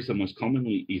 2 stories are most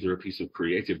commonly either a piece of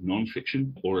creative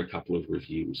nonfiction or a couple of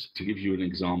reviews. To give you an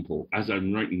example, as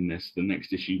I'm writing this, the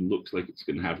next issue looks like it's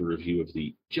going to have a review of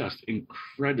the just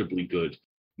incredibly good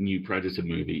new Predator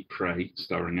movie, Prey,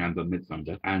 starring Amber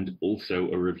Midthunder, and also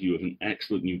a review of an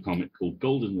excellent new comic called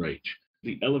Golden Rage.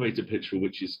 The elevator pitch for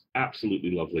which is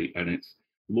absolutely lovely, and it's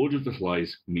Lord of the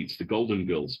Flies meets the Golden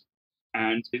Girls.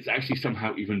 And it's actually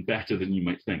somehow even better than you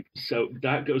might think. So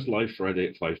that goes live Friday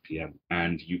at 5 p.m.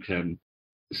 And you can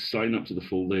sign up to the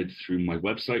Full Lid through my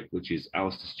website, which is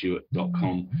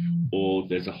alistairstewart.com, or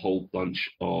there's a whole bunch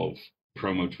of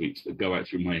promo tweets that go out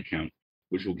through my account,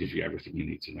 which will give you everything you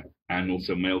need to know. And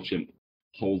also MailChimp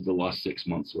holds the last 6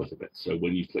 months worth of it. So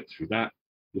when you click through that,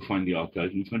 you'll find the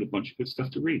archive and you'll find a bunch of good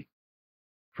stuff to read.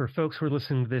 For folks who are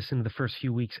listening to this in the first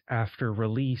few weeks after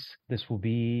release, this will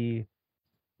be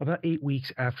about 8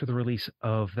 weeks after the release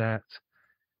of that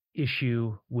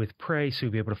issue with Prey, so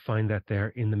you'll be able to find that there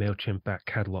in the MailChimp back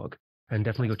catalog. And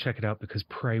definitely go check it out because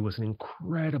Prey was an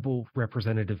incredible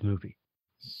representative movie.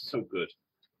 So good.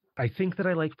 I think that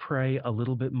I like Prey a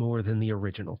little bit more than the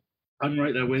original. I'm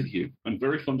right there with you. I'm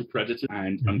very fond of Predator,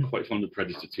 and I'm quite fond of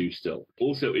Predator 2 still.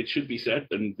 Also, it should be said,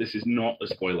 and this is not a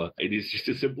spoiler, it is just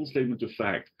a simple statement of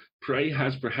fact, Prey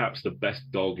has perhaps the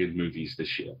best dog in movies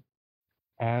this year.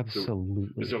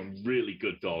 Absolutely. There's a really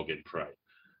good dog in Prey.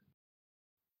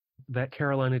 That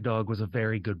Carolina dog was a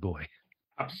very good boy.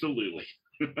 Absolutely.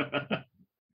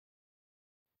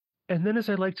 And then as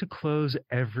I like to close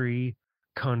every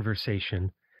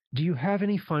conversation, do you have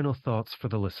any final thoughts for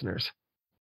the listeners?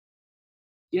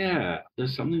 Yeah,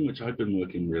 there's something which I've been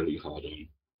working really hard on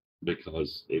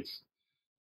because it's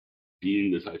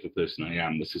being the type of person I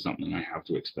am, this is something I have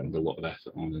to expend a lot of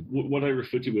effort on. And what I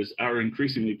refer to as our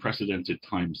increasingly precedented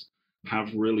times have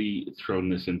really thrown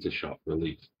this into sharp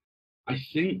relief. I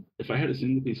think if I had a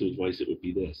single piece of advice, it would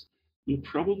be this. You're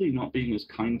probably not being as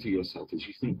kind to yourself as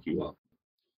you think you are,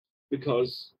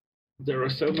 because there are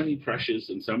so many pressures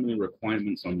and so many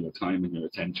requirements on your time and your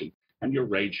attention and your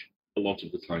rage a lot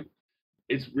of the time.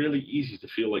 It's really easy to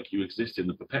feel like you exist in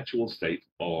the perpetual state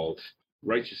of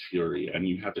righteous fury and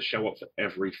you have to show up for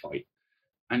every fight.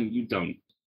 And you don't.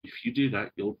 If you do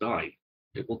that, you'll die.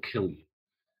 It will kill you.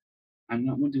 And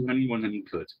that won't do anyone any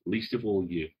good, least of all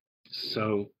you.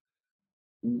 So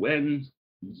when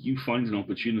you find an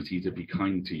opportunity to be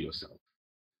kind to yourself,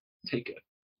 take it.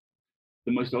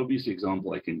 The most obvious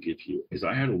example I can give you is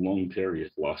I had a long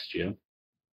period last year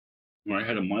where I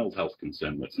had a mild health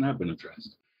concern that's now been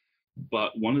addressed.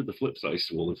 But one of the flip sides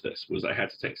to all of this was I had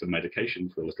to take some medication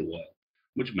for a little while,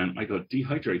 which meant I got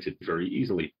dehydrated very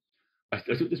easily. I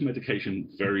took this medication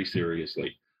very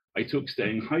seriously. I took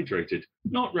staying hydrated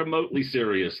not remotely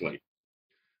seriously.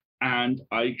 And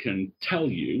I can tell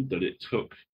you that it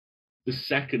took the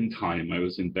second time I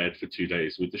was in bed for 2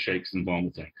 days with the shakes and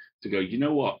vomiting to go, you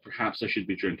know what, perhaps I should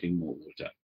be drinking more water.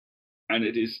 And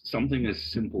it is something as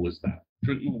simple as that.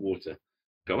 Drink more water.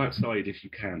 Go outside if you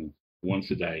can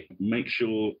once a day. Make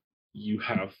sure you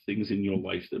have things in your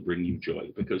life that bring you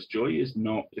joy, because joy is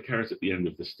not the carrot at the end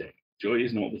of the stick. Joy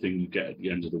is not the thing you get at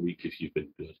the end of the week if you've been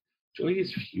good. Joy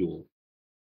is fuel.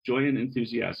 Joy and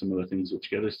enthusiasm are the things which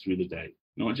get us through the day,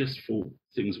 not just for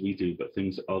things we do, but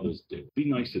things others do. Be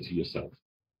nicer to yourself.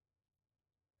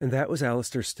 And that was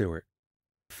Alistair Stewart.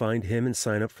 Find him and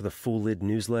sign up for the Full Lid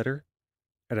newsletter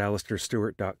at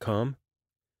alistairstewart.com.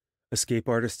 Escape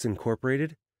Artists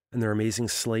Incorporated and their amazing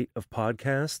slate of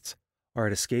podcasts are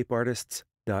at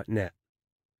escapeartists.net.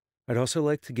 I'd also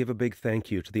like to give a big thank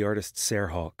you to the artist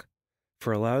Sarehawk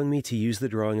for allowing me to use the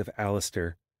drawing of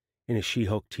Alistair in a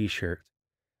She-Hulk t-shirt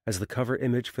as the cover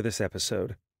image for this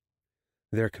episode.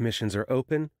 Their commissions are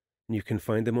open, and you can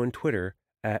find them on Twitter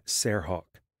at Sarehawk,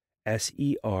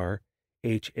 Serhawke.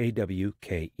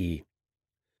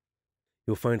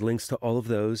 You'll find links to all of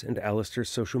those and Alistair's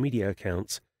social media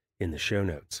accounts in the show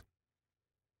notes.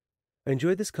 I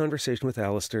enjoyed this conversation with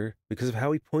Alistair because of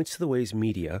how he points to the ways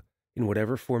media, in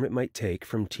whatever form it might take,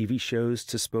 from TV shows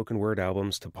to spoken word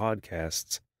albums to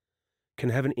podcasts, can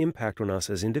have an impact on us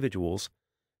as individuals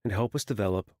and help us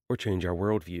develop or change our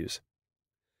worldviews.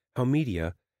 How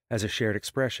media, as a shared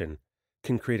expression,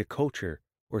 can create a culture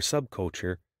or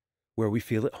subculture where we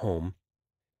feel at home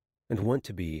and want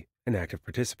to be an active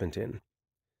participant in.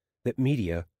 That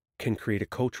media can create a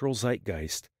cultural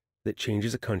zeitgeist that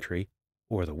changes a country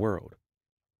or the world.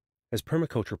 As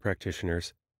permaculture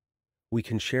practitioners, we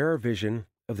can share our vision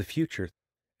of the future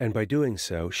and by doing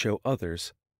so show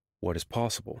others what is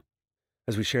possible.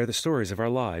 As we share the stories of our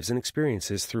lives and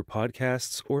experiences through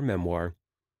podcasts or memoir,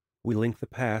 we link the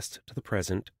past to the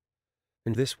present,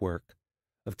 and this work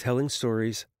of telling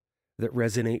stories that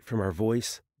resonate from our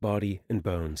voice, body, and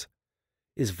bones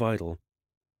is vital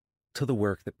to the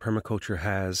work that permaculture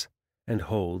has and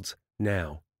holds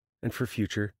now and for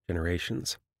future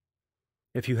generations.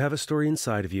 If you have a story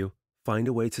inside of you, find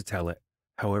a way to tell it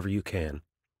however you can.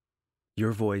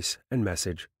 Your voice and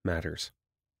message matters.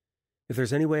 If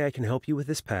there's any way I can help you with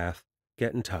this path,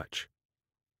 get in touch.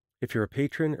 If you're a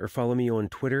patron or follow me on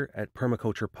Twitter at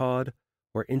permaculturepod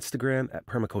or Instagram at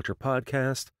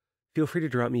permaculturepodcast, feel free to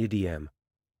drop me a DM.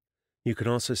 You can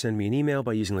also send me an email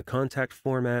by using the contact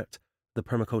format,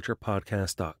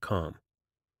 thepermaculturepodcast.com.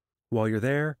 While you're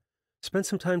there, spend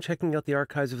some time checking out the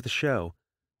archives of the show,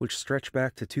 which stretch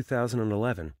back to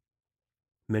 2011,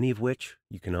 many of which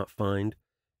you cannot find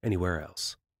anywhere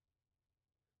else.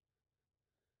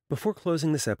 Before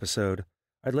closing this episode,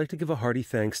 I'd like to give a hearty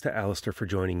thanks to Alistair for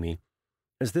joining me,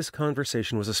 as this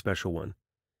conversation was a special one.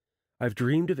 I've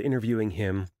dreamed of interviewing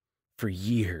him for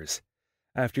years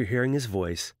after hearing his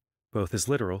voice, both his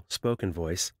literal spoken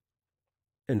voice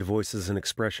and voice as an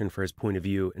expression for his point of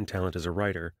view and talent as a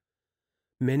writer,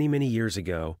 many, many years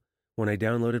ago when I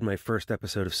downloaded my first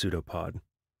episode of Pseudopod.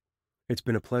 It's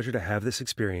been a pleasure to have this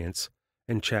experience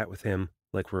and chat with him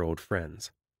like we're old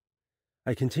friends.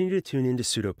 I continue to tune into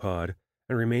Pseudopod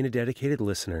and remain a dedicated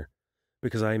listener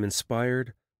because I am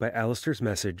inspired by Alistair's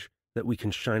message that we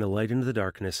can shine a light into the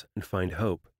darkness and find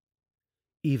hope,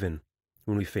 even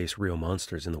when we face real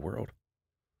monsters in the world.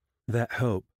 That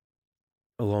hope,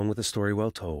 along with a story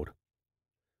well told,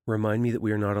 remind me that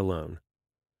we are not alone,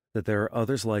 that there are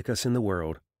others like us in the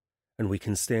world, and we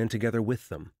can stand together with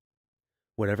them,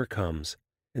 whatever comes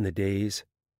in the days,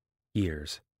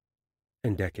 years,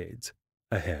 and decades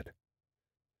ahead.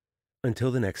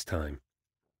 Until the next time,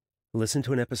 listen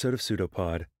to an episode of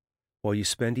Pseudopod while you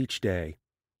spend each day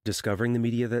discovering the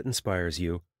media that inspires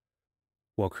you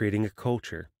while creating a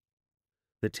culture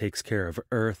that takes care of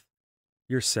Earth,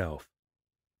 yourself,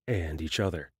 and each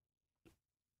other.